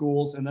 field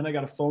schools, and then I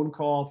got a phone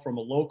call from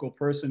a local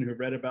person who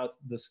read about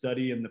the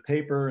study in the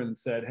paper and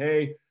said,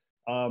 hey,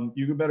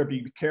 you better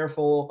be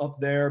careful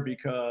up there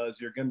because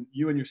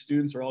you and your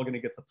students are all gonna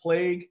get the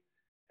plague.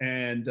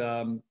 And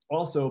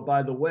also,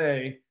 by the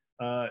way,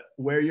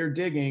 where you're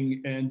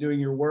digging and doing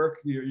your work,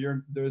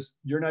 you're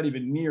not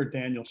even near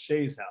Daniel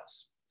Shay's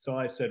house. So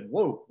I said,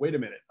 whoa, wait a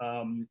minute.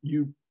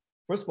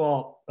 First of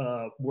all,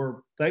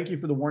 thank you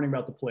for the warning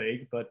about the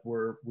plague, but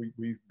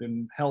we've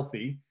been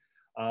healthy.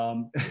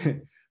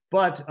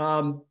 But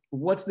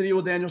what's the deal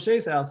with Daniel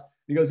Shay's house?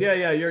 He goes,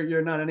 yeah,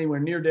 you're not anywhere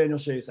near Daniel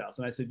Shay's house.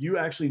 And I said, you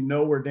actually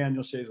know where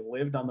Daniel Shay's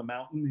lived on the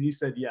mountain? And he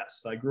said,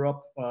 yes. I grew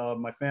up,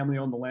 my family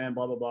owned the land,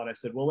 blah, blah, blah. And I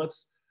said, well,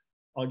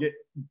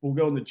 we'll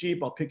go in the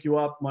Jeep. I'll pick you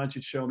up. Why don't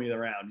you show me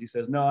around? He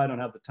says, no, I don't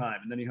have the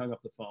time. And then he hung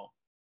up the phone.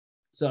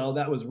 So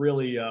that was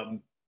really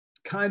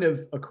kind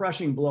of a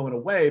crushing blow in a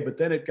way, but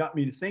then it got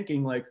me to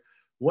thinking, like,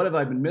 what have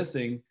I been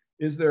missing?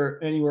 Is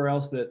there anywhere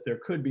else that there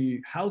could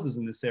be houses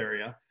in this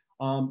area?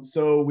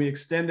 So we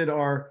extended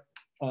our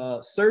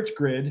search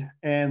grid,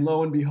 and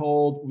lo and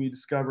behold, we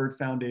discovered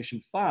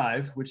Foundation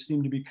 5, which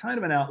seemed to be kind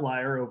of an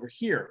outlier over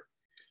here.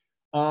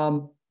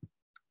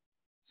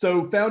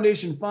 So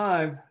Foundation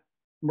 5,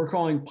 we're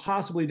calling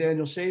possibly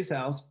Daniel Shay's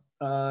house,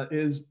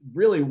 is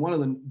really one of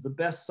the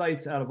best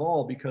sites out of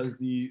all, because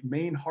the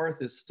main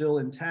hearth is still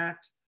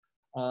intact.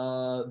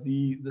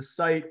 The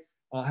site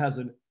has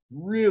a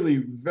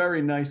really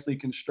very nicely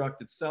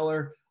constructed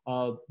cellar.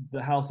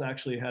 The house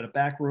actually had a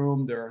back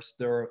room. There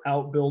are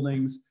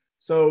outbuildings.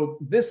 So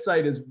this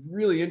site is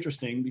really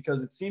interesting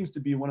because it seems to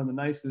be one of the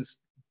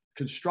nicest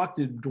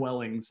constructed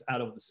dwellings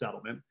out of the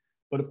settlement.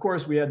 But of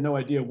course, we had no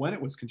idea when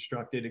it was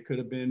constructed. It could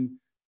have been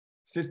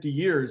 50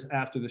 years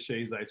after the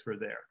Shayites were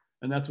there.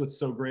 And that's what's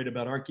so great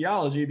about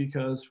archaeology,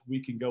 because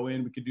we can go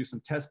in, we could do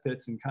some test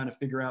pits and kind of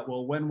figure out,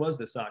 well, when was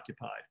this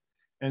occupied?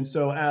 And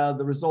so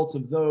the results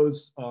of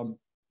those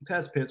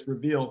test pits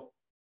reveal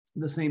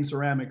the same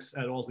ceramics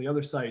at all the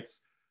other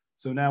sites.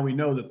 So now we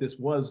know that this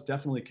was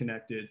definitely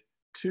connected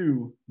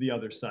to the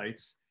other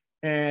sites.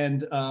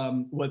 And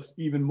what's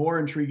even more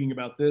intriguing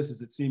about this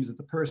is it seems that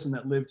the person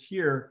that lived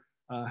here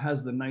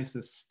has the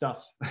nicest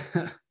stuff,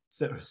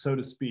 so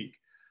to speak.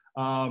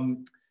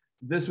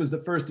 This was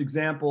the first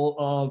example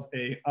of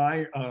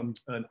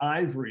an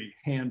ivory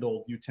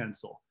handled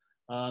utensil.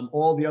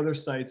 All the other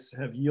sites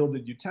have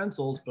yielded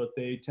utensils, but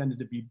they tended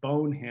to be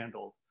bone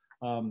handled.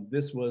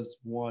 This was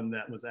one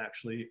that was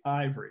actually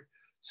ivory.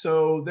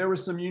 So there were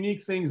some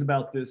unique things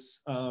about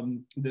this,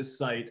 this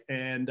site,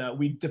 and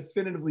we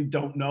definitively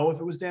don't know if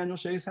it was Daniel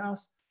Shay's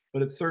house,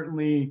 but it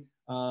certainly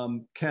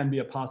can be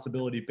a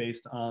possibility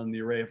based on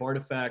the array of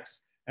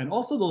artifacts and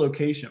also the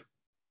location.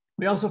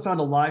 We also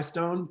found a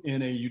limestone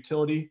in a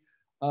utility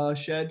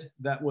shed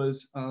that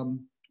was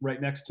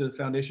right next to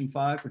Foundation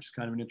 5, which is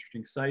kind of an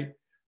interesting site.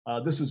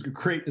 This was a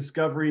great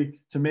discovery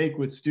to make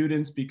with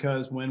students,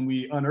 because when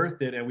we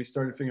unearthed it and we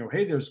started figuring out,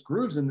 hey, there's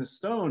grooves in this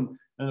stone.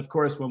 And of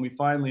course, when we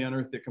finally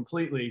unearthed it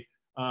completely,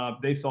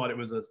 they thought it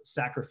was a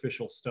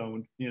sacrificial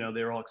stone. You know,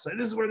 they were all excited.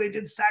 This is where they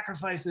did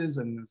sacrifices.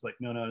 And it's like,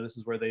 no, no, this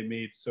is where they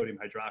made sodium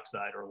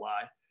hydroxide or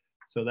lye.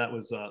 So that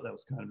was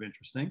kind of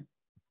interesting.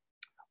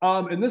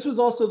 And this was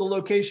also the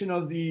location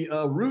of the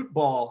root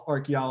ball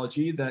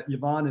archaeology that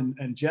Yvonne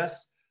and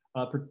Jess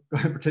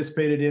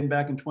participated in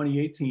back in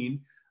 2018.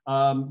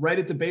 Right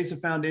at the base of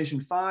Foundation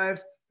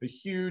 5, a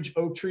huge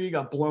oak tree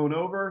got blown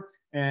over.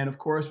 And of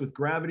course, with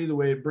gravity, the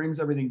way it brings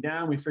everything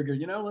down, we figured,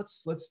 you know,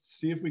 let's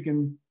see if we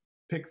can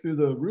pick through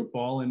the root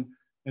ball and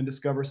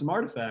discover some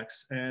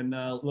artifacts. And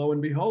lo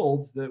and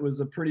behold, that was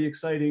a pretty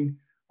exciting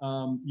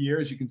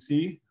year. As you can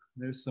see,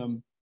 there's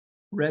some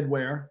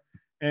redware.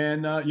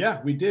 And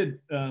yeah, we did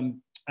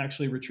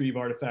actually retrieve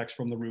artifacts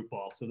from the root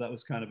ball. So that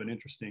was kind of an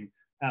interesting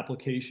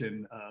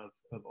application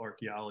of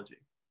archaeology.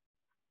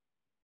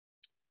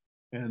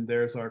 And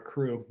there's our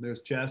crew.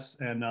 There's Jess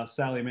and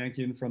Sally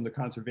Mankian from the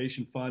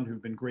Conservation Fund,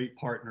 who've been great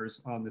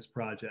partners on this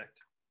project.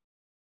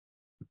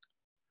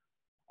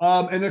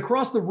 And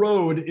across the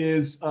road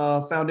is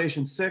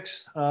Foundation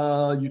 6,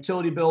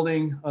 utility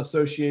building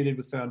associated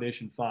with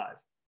Foundation 5.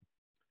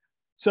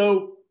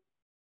 So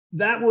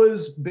that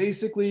was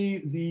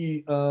basically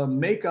the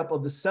makeup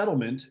of the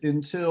settlement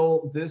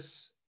until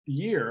this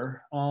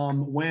year,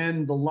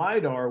 when the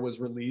LIDAR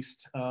was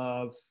released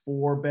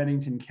for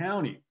Bennington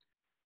County.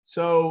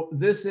 So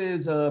this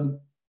is a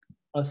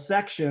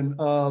section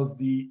of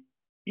the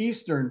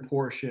eastern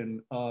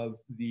portion of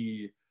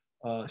the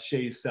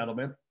Shay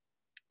settlement.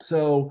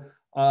 So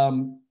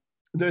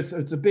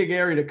it's a big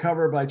area to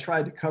cover, but I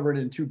tried to cover it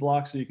in 2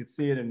 blocks so you could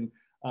see it. And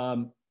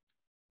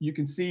you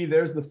can see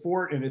there's the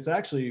fort, and it's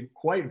actually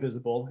quite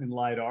visible in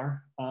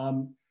LIDAR.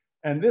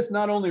 And this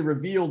not only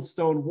revealed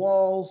stone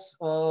walls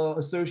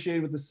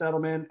associated with the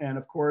settlement, and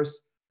of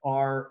course,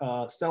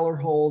 our cellar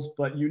holes,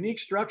 but unique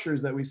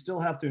structures that we still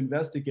have to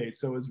investigate.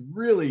 So it's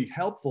really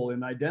helpful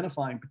in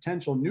identifying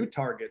potential new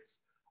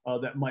targets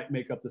that might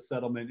make up the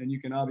settlement. And you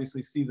can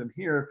obviously see them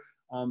here.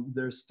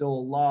 There's still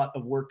a lot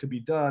of work to be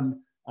done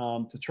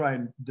to try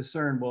and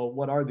discern, well,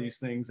 what are these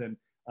things and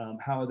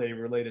how are they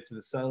related to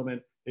the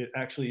settlement? It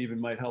actually even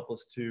might help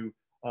us to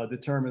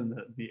determine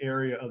the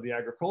area of the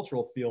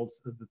agricultural fields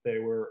that they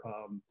were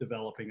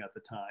developing at the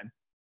time.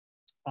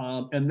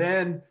 And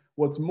then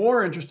what's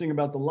more interesting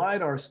about the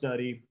LIDAR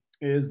study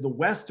is the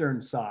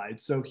western side.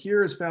 So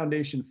here is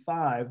Foundation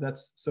 5,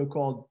 that's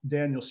so-called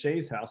Daniel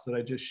Shay's house that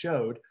I just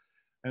showed,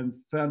 and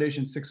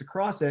Foundation 6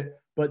 across it.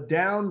 But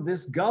down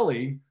this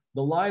gully,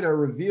 the LIDAR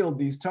revealed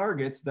these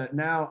targets that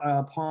now,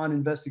 upon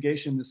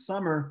investigation this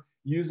summer,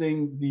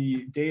 using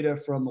the data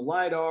from the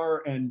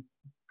LIDAR and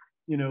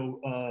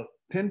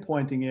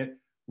pinpointing it,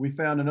 we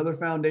found another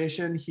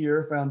foundation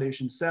here,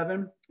 Foundation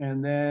 7,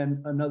 and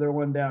then another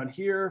one down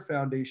here,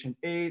 Foundation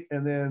 8,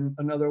 and then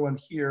another one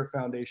here,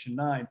 Foundation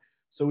 9.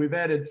 So we've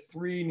added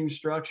 3 new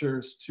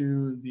structures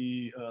to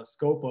the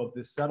scope of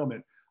this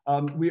settlement.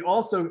 We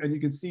also, and you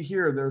can see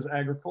here, there's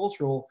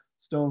agricultural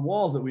stone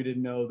walls that we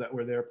didn't know that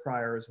were there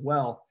prior as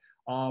well.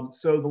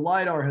 So the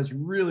LiDAR has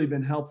really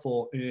been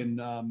helpful in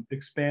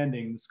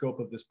expanding the scope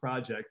of this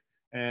project.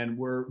 And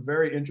we're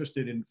very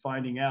interested in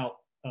finding out,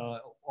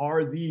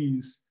 are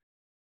these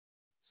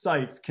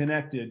sites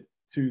connected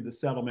to the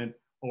settlement,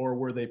 or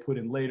were they put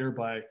in later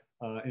by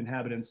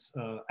inhabitants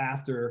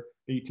after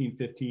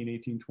 1815,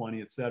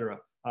 1820, et cetera.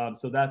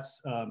 So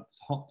that's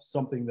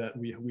something that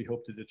we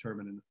hope to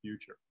determine in the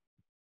future.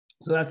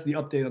 So that's the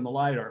update on the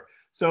LiDAR.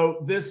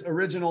 So this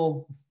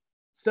original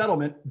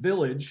settlement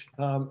village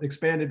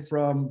expanded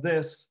from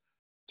this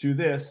to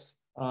this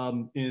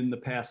in the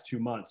past 2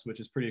 months, which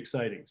is pretty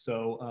exciting.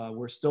 So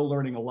we're still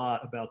learning a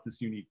lot about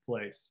this unique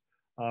place.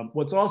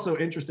 What's also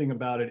interesting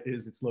about it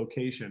is its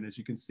location. As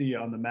you can see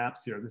on the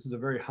maps here, this is a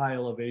very high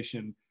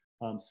elevation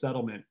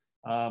settlement.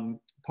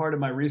 Part of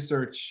my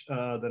research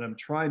that I'm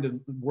trying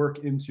to work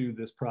into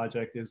this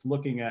project is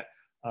looking at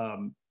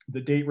the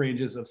date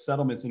ranges of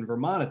settlements in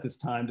Vermont at this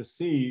time to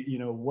see,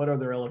 what are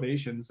their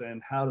elevations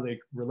and how do they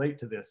relate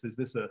to this? Is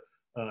this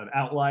an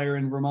outlier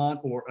in Vermont,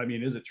 or, I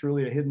mean, is it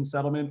truly a hidden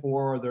settlement,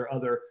 or are there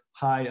other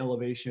high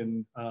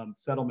elevation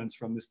settlements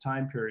from this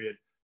time period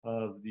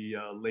of the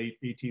late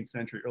 18th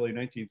century, early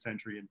 19th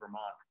century in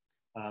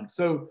Vermont?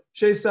 So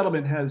Shay's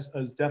settlement has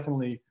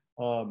definitely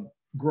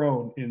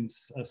grown in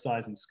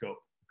size and scope.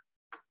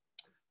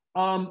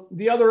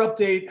 The other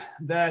update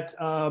that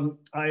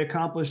I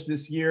accomplished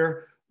this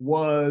year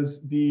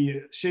was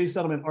the Shay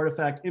Settlement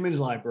Artifact Image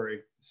Library.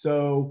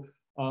 So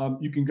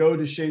you can go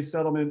to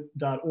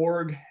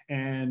shaysettlement.org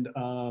and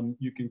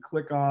you can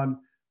click on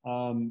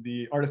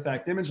the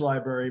Artifact Image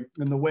Library.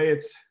 And the way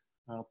it's,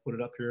 I'll put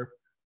it up here,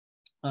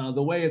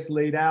 the way it's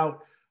laid out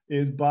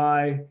is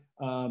by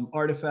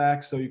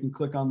artifacts. So you can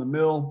click on the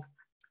mill.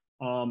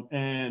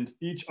 And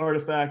each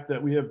artifact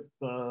that we have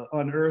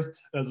unearthed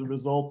as a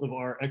result of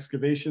our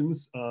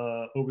excavations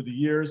over the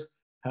years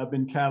have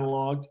been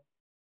cataloged.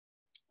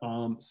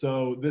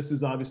 So this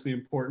is obviously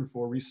important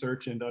for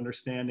research and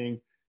understanding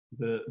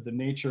the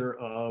nature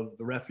of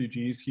the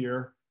refugees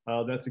here.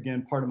 That's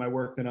again part of my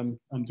work that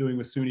I'm doing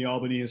with SUNY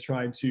Albany, is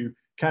trying to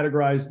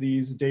categorize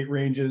these date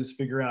ranges,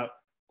 figure out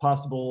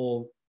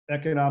possible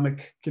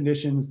economic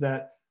conditions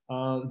that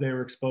they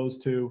were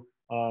exposed to.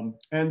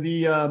 And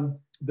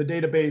the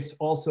database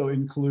also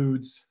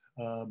includes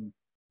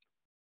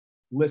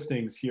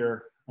listings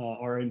here,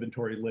 our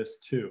inventory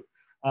list too.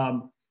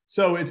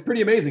 So it's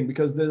pretty amazing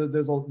because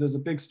there's a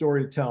big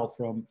story to tell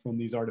from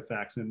these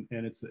artifacts, and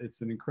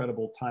it's an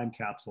incredible time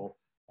capsule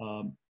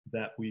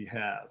that we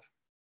have.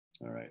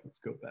 All right, let's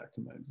go back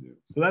to my Zoom.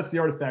 So that's the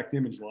Artifact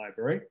Image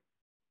Library.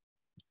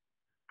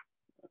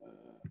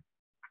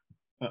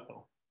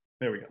 Uh-oh,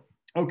 there we go.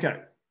 Okay,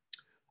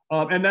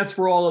 and that's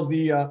for all of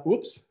the,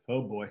 whoops,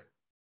 oh boy.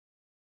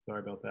 Sorry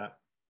about that.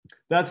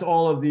 That's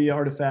all of the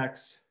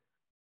artifacts.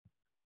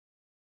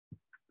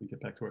 We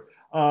get back to it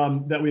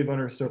that we've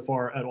unearthed so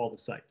far at all the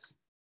sites.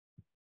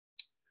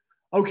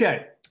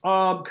 Okay,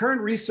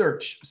 current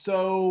research.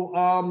 So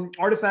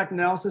artifact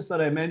analysis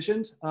that I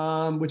mentioned,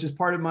 which is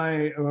part of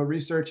my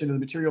research into the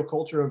material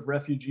culture of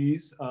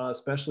refugees,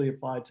 especially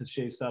applied to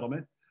Shay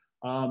settlement,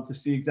 to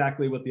see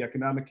exactly what the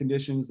economic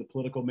conditions, the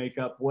political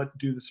makeup, what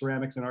do the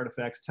ceramics and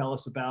artifacts tell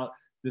us about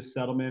this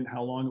settlement,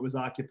 how long it was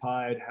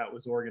occupied, how it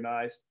was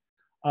organized.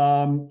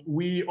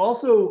 We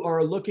also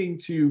are looking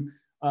to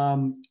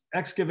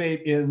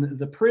excavate in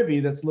the privy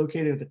that's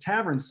located at the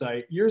tavern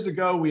site. Years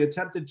ago, we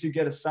attempted to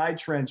get a side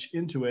trench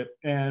into it,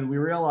 and we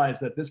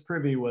realized that this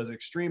privy was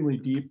extremely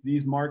deep.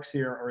 These marks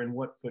here are in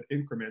 1-foot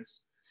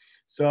increments.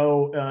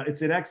 So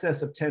it's in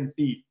excess of 10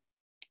 feet.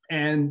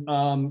 And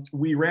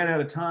we ran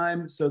out of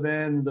time. So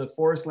then the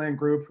Forest Land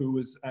Group, who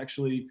was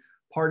actually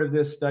part of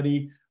this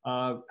study,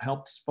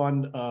 helped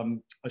fund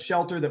a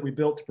shelter that we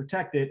built to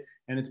protect it.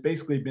 And it's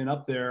basically been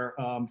up there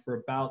for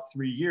about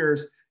 3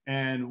 years.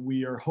 And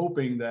we are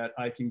hoping that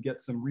I can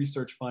get some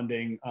research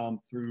funding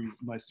through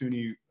my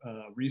SUNY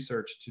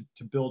research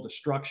to build a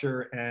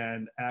structure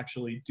and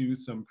actually do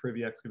some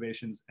privy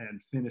excavations and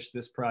finish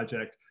this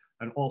project,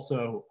 and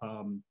also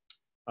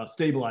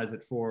stabilize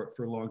it for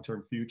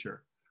long-term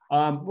future.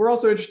 We're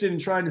also interested in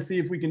trying to see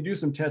if we can do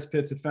some test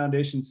pits at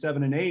Foundations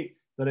 7 and 8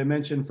 that I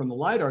mentioned from the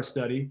LiDAR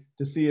study,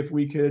 to see if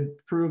we could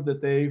prove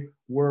that they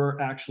were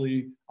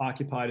actually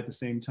occupied at the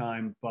same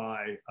time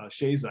by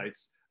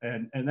Shayites.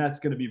 And that's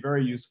going to be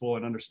very useful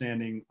in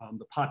understanding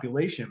the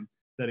population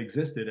that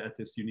existed at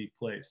this unique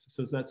place.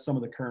 So that's some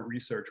of the current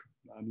research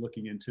I'm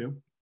looking into.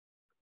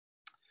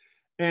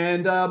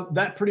 And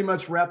that pretty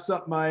much wraps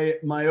up my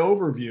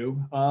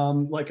overview.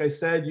 Like I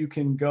said, you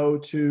can go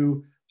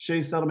to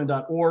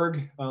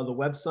shaysettlement.org, the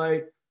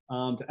website,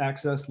 to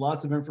access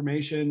lots of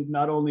information,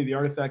 not only the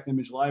Artifact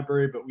Image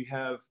Library, but we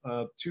have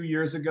 2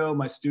 years ago,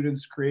 my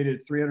students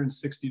created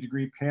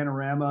 360-degree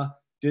panorama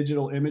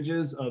digital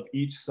images of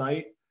each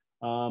site.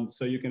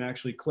 So you can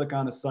actually click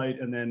on a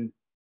site and then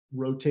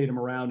rotate them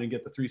around and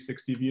get the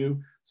 360 view.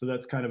 So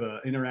that's kind of an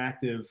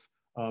interactive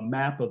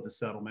map of the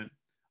settlement.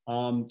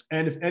 And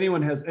if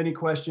anyone has any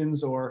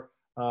questions or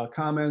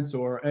comments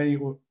or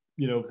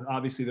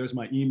obviously there's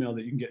my email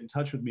that you can get in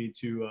touch with me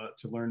to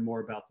learn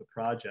more about the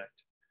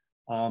project.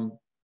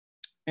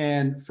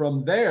 And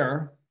from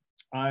there,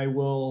 I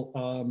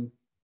will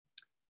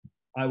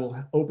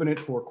open it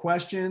for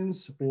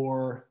questions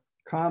or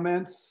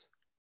comments.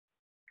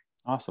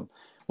 Awesome.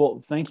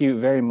 Well, thank you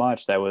very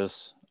much. That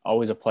was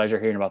always a pleasure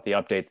hearing about the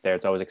updates there.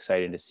 It's always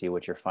exciting to see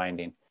what you're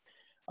finding.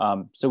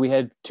 So we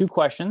had two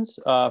questions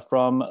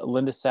from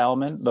Linda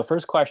Salomon. The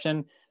first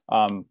question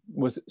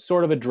was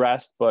sort of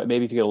addressed, but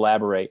maybe if you could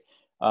elaborate.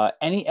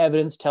 Any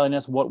evidence telling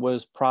us what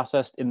was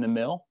processed in the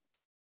mill?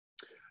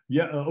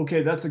 Yeah,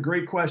 okay, that's a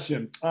great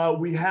question.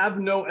 We have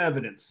no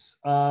evidence.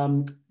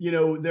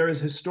 There is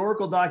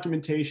historical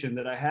documentation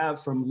that I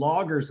have from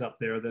loggers up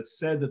there that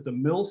said that the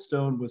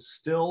millstone was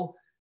still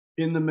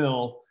in the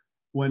mill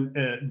when,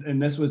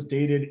 and this was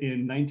dated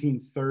in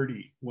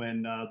 1930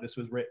 when this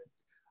was written.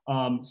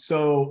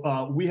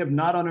 So we have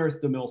not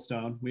unearthed the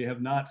millstone. We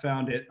have not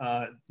found it.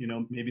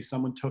 Maybe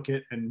someone took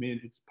it and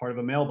made it's part of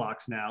a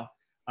mailbox now,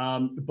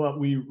 but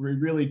we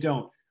really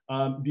don't.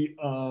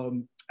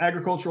 The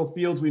agricultural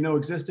fields we know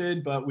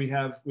existed, but we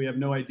have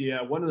no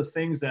idea. One of the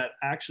things that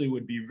actually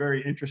would be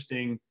very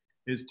interesting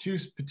is two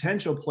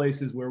potential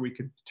places where we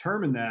could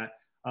determine that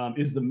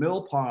is the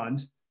mill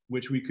pond,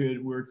 which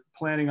we're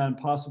planning on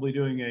possibly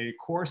doing a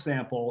core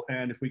sample,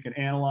 and if we can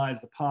analyze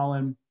the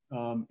pollen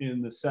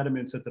in the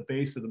sediments at the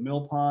base of the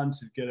mill pond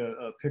to get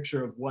a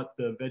picture of what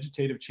the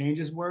vegetative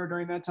changes were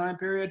during that time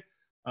period.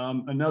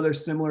 Another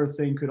similar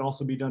thing could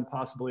also be done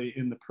possibly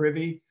in the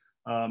privy.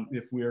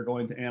 If we are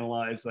going to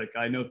analyze, like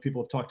I know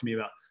people have talked to me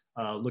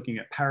about looking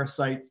at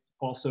parasites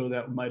also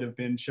that might have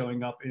been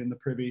showing up in the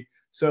privy.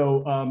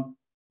 So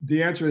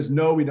the answer is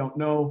no, we don't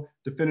know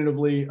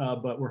definitively,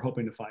 but we're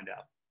hoping to find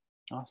out.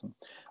 Awesome.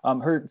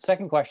 Her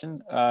second question,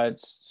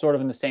 it's sort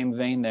of in the same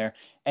vein there.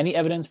 Any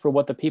evidence for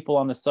what the people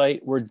on the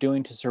site were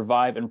doing to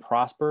survive and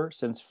prosper,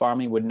 since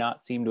farming would not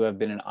seem to have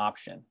been an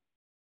option?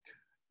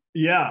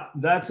 Yeah,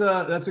 that's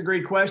a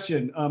great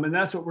question. And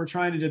that's what we're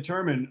trying to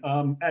determine.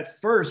 At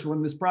first,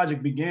 when this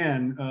project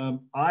began,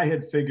 I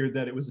had figured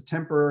that it was a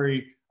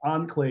temporary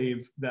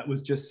enclave that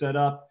was just set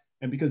up.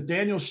 And because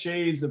Daniel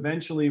Shays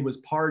eventually was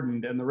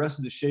pardoned and the rest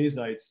of the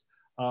Shayites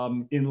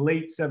in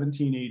late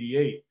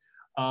 1788.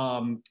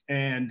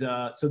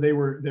 So they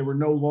were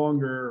no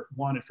longer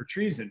wanted for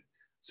treason.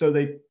 So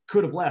they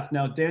could have left.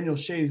 Now, Daniel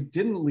Shays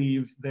didn't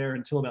leave there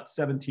until about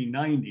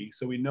 1790.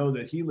 So we know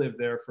that he lived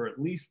there for at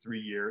least 3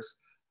 years.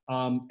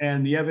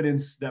 And the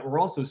evidence that we're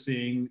also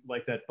seeing,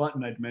 like that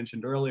button I'd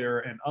mentioned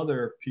earlier and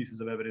other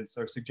pieces of evidence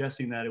are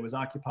suggesting that it was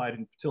occupied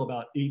until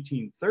about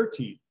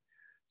 1813.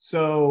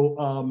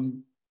 So,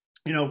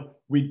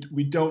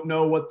 we don't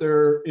know what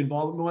their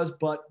involvement was,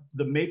 but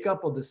the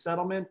makeup of the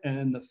settlement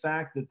and the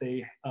fact that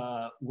they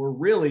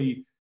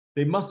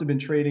they must have been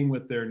trading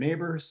with their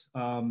neighbors.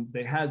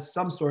 They had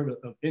some sort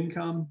of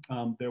income.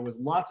 There was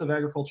lots of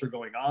agriculture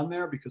going on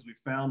there because we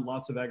found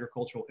lots of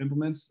agricultural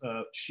implements,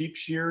 sheep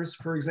shears,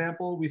 for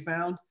example, we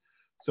found.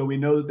 So we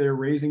know that they're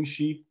raising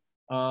sheep.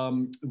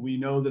 We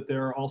know that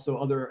there are also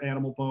other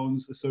animal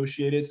bones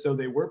associated. So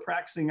they were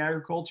practicing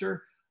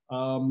agriculture.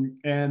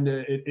 And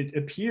it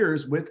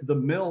appears with the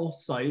mill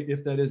site,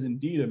 if that is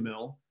indeed a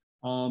mill,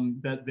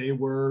 that they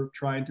were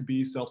trying to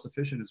be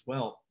self-sufficient as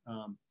well.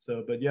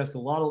 But yes, a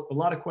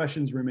lot of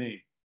questions remain.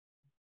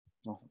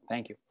 Well,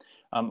 thank you.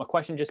 A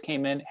question just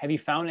came in. Have you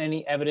found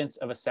any evidence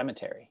of a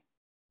cemetery?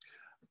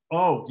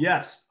 Oh,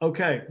 yes.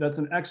 Okay, that's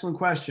an excellent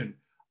question.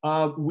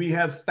 We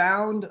have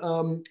found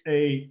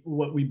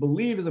what we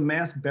believe is a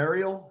mass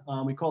burial.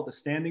 We call it the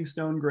Standing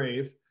Stone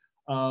Grave.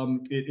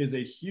 It is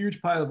a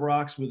huge pile of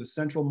rocks with a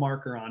central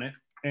marker on it.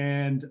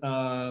 And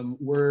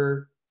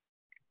we're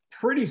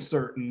pretty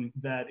certain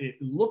that it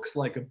looks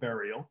like a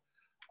burial.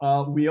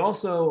 We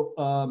also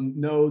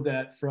know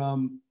that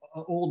from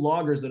old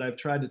loggers that I've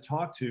tried to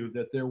talk to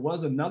that there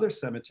was another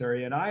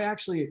cemetery. And I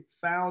actually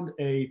found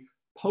a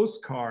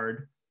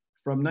postcard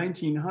from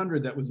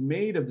 1900 that was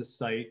made of the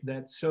site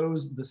that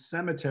shows the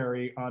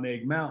cemetery on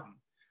Egg Mountain.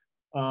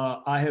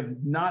 I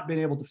have not been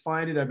able to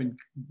find it. I've been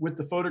with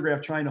the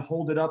photograph trying to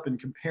hold it up and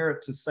compare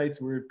it to sites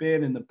where we've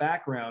been in the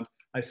background.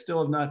 I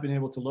still have not been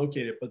able to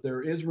locate it, but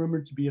there is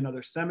rumored to be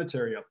another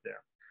cemetery up there.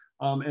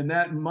 And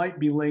that might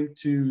be linked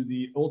to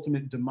the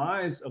ultimate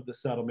demise of the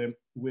settlement,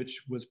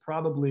 which was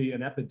probably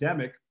an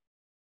epidemic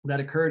that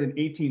occurred in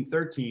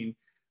 1813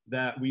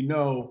 that we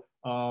know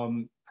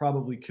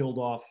probably killed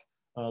off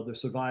the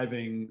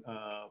surviving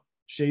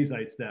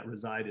Shayites that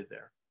resided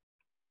there.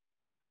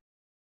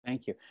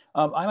 Thank you.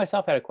 I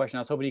myself had a question.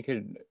 I was hoping you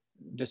could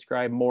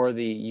describe more of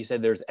you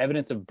said there's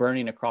evidence of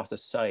burning across the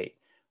site.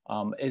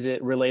 Is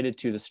it related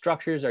to the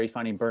structures? Are you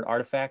finding burnt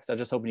artifacts? I was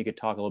just hoping you could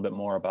talk a little bit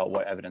more about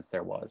what evidence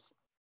there was.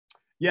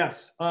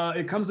 Yes,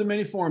 it comes in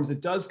many forms.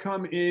 It does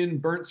come in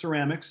burnt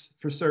ceramics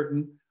for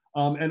certain,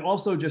 and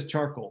also just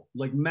charcoal,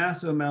 like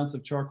massive amounts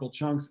of charcoal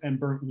chunks and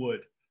burnt wood.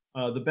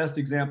 The best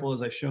example,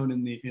 as I shown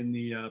in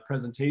the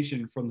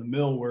presentation from the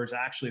mill, where it's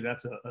actually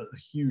that's a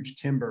huge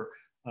timber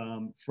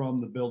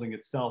from the building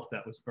itself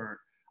that was burnt.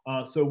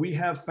 So we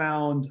have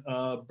found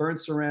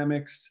burnt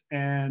ceramics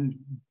and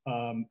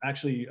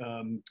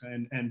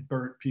and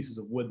burnt pieces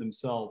of wood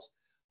themselves.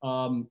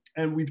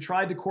 And we've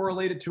tried to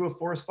correlate it to a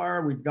forest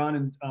fire. We've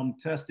gone and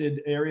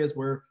tested areas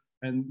where,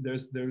 and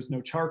there's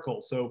no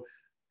charcoal. So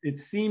it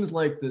seems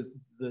like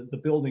the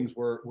buildings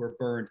were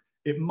burned.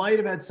 It might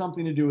have had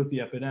something to do with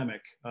the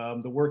epidemic.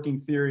 The working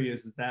theory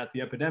is that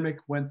the epidemic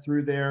went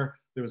through there.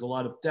 There was a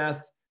lot of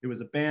death. It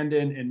was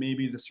abandoned, and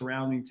maybe the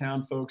surrounding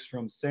town folks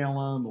from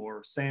Salem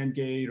or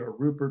Sandgate or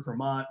Rupert,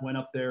 Vermont, went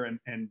up there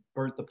and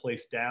burnt the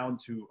place down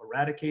to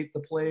eradicate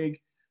the plague,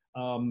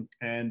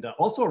 and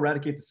also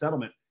eradicate the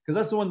settlement. Because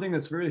that's the one thing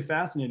that's really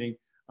fascinating.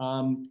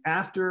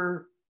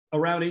 After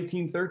around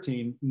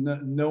 1813,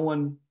 no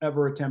one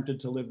ever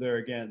attempted to live there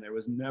again. There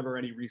was never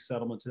any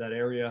resettlement to that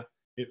area.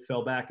 It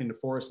fell back into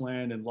forest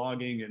land and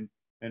logging,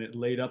 and it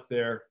laid up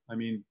there. I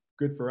mean,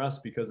 good for us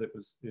because it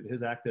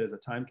has acted as a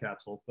time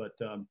capsule. But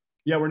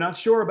yeah, we're not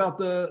sure about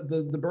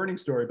the burning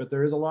story, but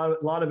there is a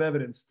lot of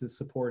evidence to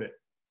support it.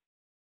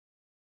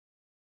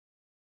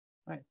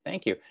 All right,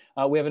 thank you.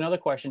 We have another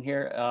question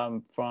here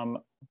from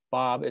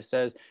Bob. It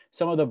says,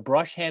 some of the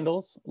brush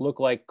handles look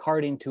like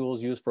carding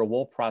tools used for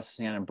wool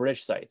processing on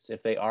British sites.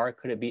 If they are,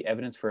 could it be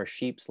evidence for a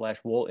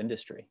sheep/wool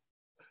industry?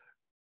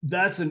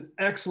 That's an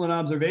excellent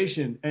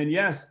observation. And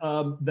yes,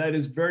 that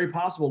is very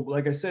possible.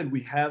 Like I said,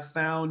 we have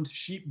found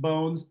sheep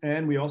bones,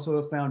 and we also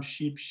have found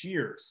sheep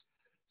shears.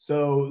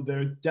 So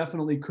there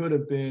definitely could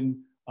have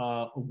been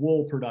a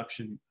wool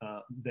production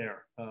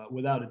there,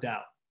 without a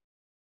doubt.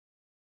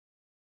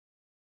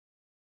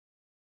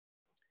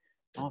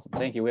 Awesome,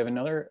 thank you. We have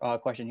another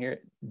question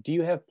here. Do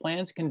you have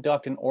plans to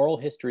conduct an oral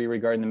history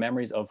regarding the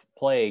memories of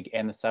plague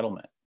and the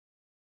settlement?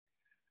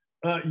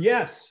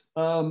 Yes,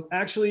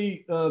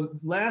 actually,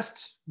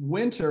 last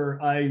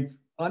winter, I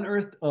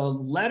unearthed a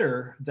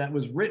letter that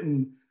was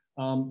written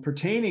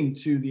pertaining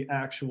to the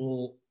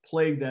actual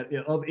plague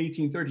of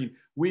 1813.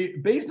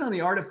 Based on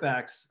the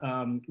artifacts,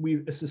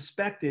 we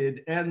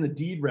suspected, and the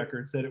deed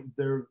records, that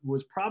there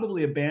was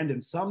probably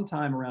abandoned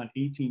sometime around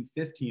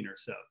 1815 or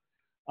so.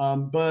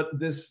 But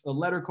this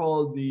letter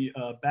called the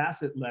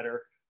Bassett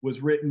letter was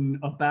written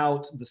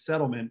about the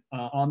settlement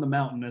on the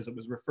mountain, as it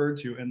was referred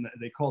to, and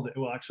they called it,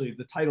 well, actually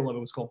the title of it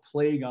was called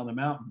Plague on the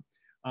Mountain.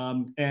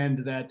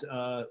 And that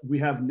we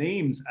have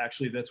names,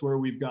 actually. That's where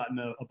we've gotten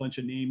a bunch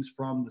of names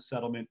from the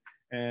settlement.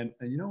 And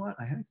you know what?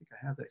 I think I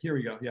have that. Here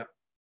we go. Yeah,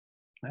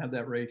 I have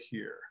that right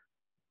here.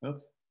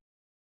 Oops,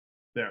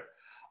 there.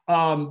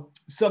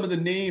 Some of the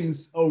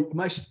names. Oh,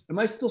 am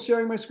I still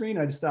sharing my screen?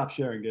 I just stopped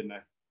sharing, didn't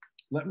I?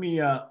 Let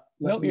me.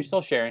 Nope, you're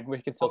still sharing. We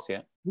can still see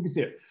it. You can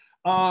see it.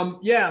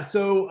 Yeah.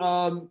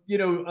 So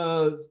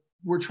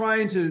we're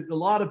trying to. A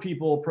lot of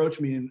people approach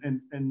me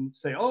and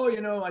say, oh,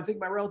 I think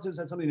my relatives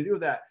had something to do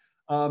with that.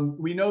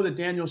 We know that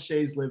Daniel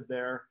Shays lived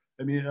there.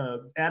 I mean,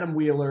 Adam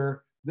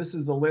Wheeler. This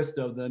is a list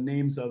of the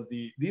names of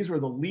these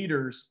were the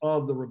leaders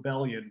of the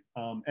rebellion,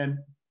 and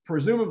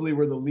presumably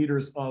were the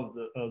leaders of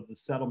the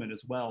settlement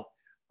as well.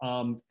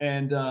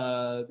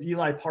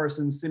 Eli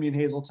Parsons, Simeon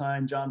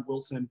Hazeltine, John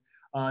Wilson,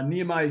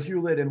 Nehemiah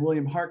Hewlett, and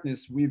William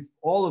Harkness.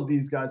 All of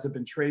these guys have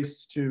been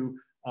traced to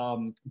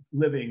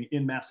living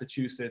in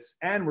Massachusetts,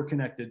 and were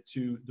connected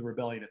to the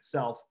rebellion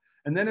itself.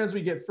 And then as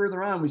we get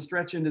further on, we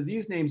stretch into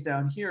these names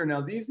down here. Now,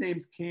 these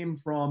names came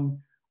from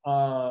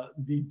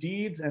the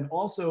deeds and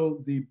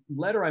also the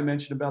letter I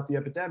mentioned about the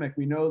epidemic.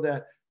 We know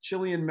that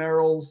Chillian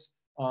Merrills,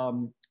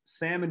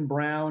 Salmon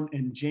Brown,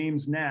 and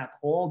James Knapp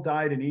all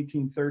died in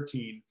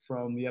 1813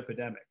 from the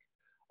epidemic.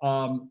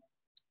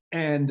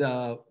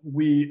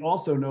 We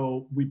also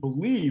know, we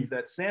believe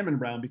that Salmon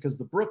Brown, because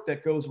the brook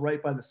that goes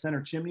right by the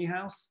center chimney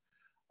house,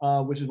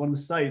 which is one of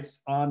the sites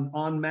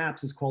on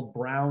maps, is called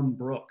Brown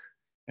Brook.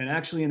 And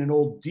actually in an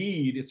old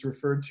deed, it's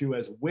referred to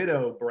as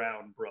Widow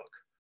Brown Brook.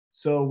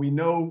 So we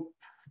know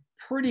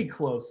pretty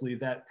closely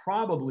that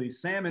probably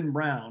Salmon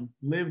Brown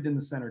lived in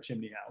the center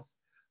chimney house.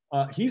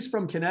 He's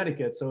from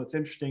Connecticut, so it's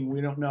interesting.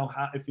 We don't know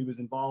if he was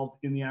involved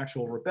in the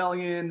actual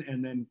rebellion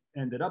and then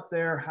ended up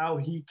there, how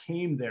he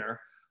came there.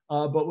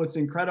 But what's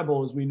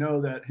incredible is we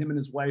know that him and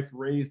his wife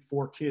raised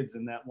 4 kids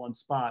in that one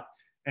spot,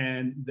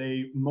 and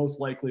they most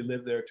likely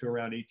lived there to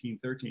around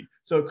 1813.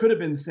 So it could have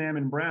been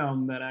Salmon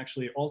Brown that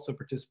actually also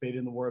participated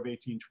in the War of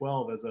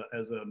 1812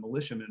 as a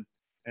militiaman,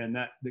 and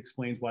that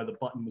explains why the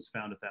button was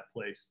found at that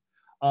place.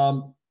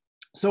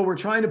 So we're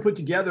trying to put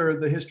together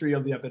the history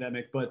of the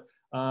epidemic, but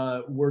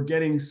we're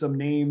getting some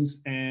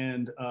names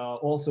and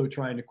also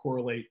trying to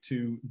correlate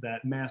to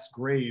that mass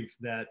grave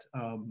that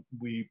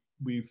we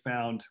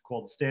found,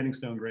 called the Standing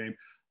Stone grave.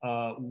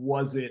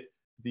 Was it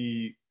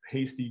the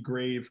hasty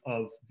grave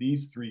of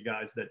these 3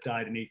 guys that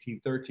died in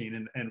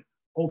 1813 and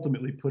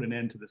ultimately put an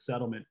end to the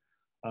settlement?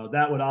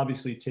 That would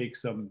obviously take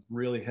some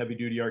really heavy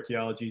duty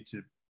archaeology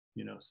to,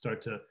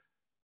 start to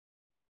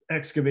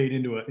excavate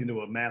into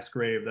a mass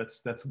grave.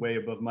 That's way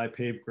above my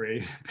pay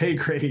grade.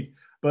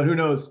 But who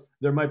knows?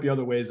 There might be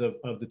other ways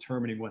of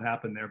determining what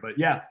happened there. But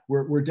yeah,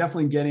 we're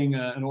definitely getting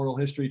an oral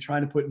history,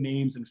 trying to put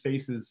names and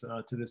faces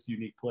to this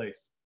unique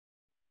place.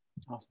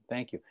 Awesome,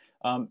 thank you.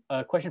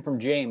 A question from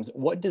James: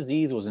 what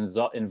disease was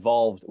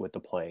involved with the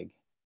plague?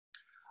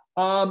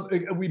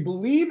 We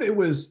believe it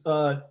was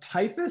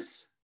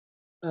typhus,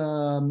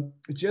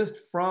 just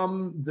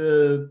from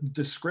the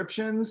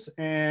descriptions.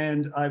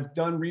 And I've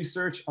done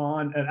research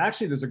on, and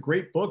actually there's a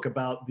great book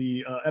about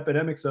the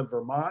epidemics of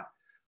Vermont,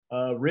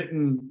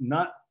 written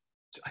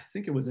I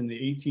think it was in the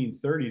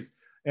 1830s.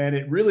 And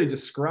it really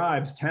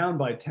describes town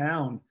by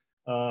town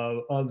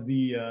of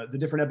the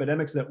different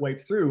epidemics that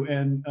wiped through.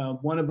 And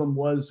one of them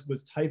was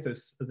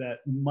typhus. That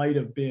might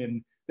have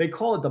been, they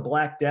call it the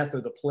Black Death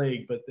or the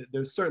plague, but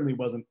there certainly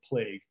wasn't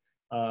plague.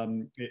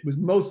 It was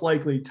most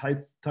likely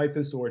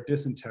typhus or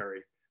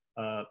dysentery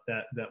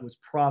that was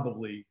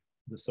probably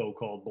the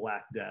so-called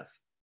Black Death.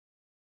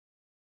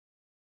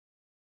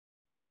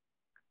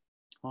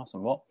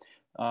 Awesome. Well,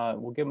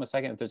 we'll give them a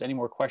second. If there's any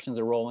more questions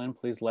that roll in,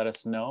 please let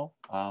us know.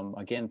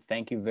 Again,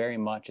 thank you very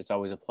much. It's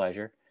always a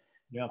pleasure.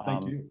 Yeah,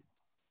 thank you.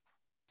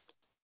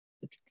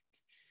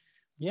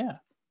 Yeah.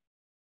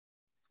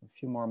 A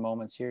few more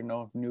moments here.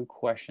 No new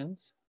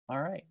questions.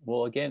 All right.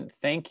 Well, again,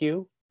 thank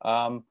you.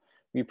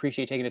 We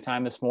appreciate taking the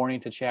time this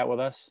morning to chat with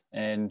us.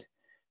 And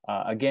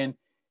again,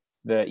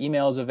 the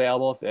email is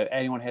available if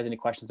anyone has any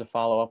questions to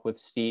follow up with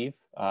Steve.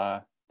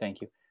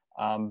 Thank you.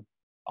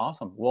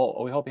 Awesome.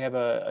 Well, we hope you have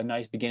a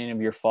nice beginning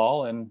of your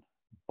fall, and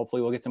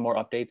hopefully we'll get some more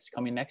updates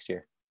coming next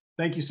year.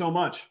 Thank you so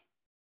much.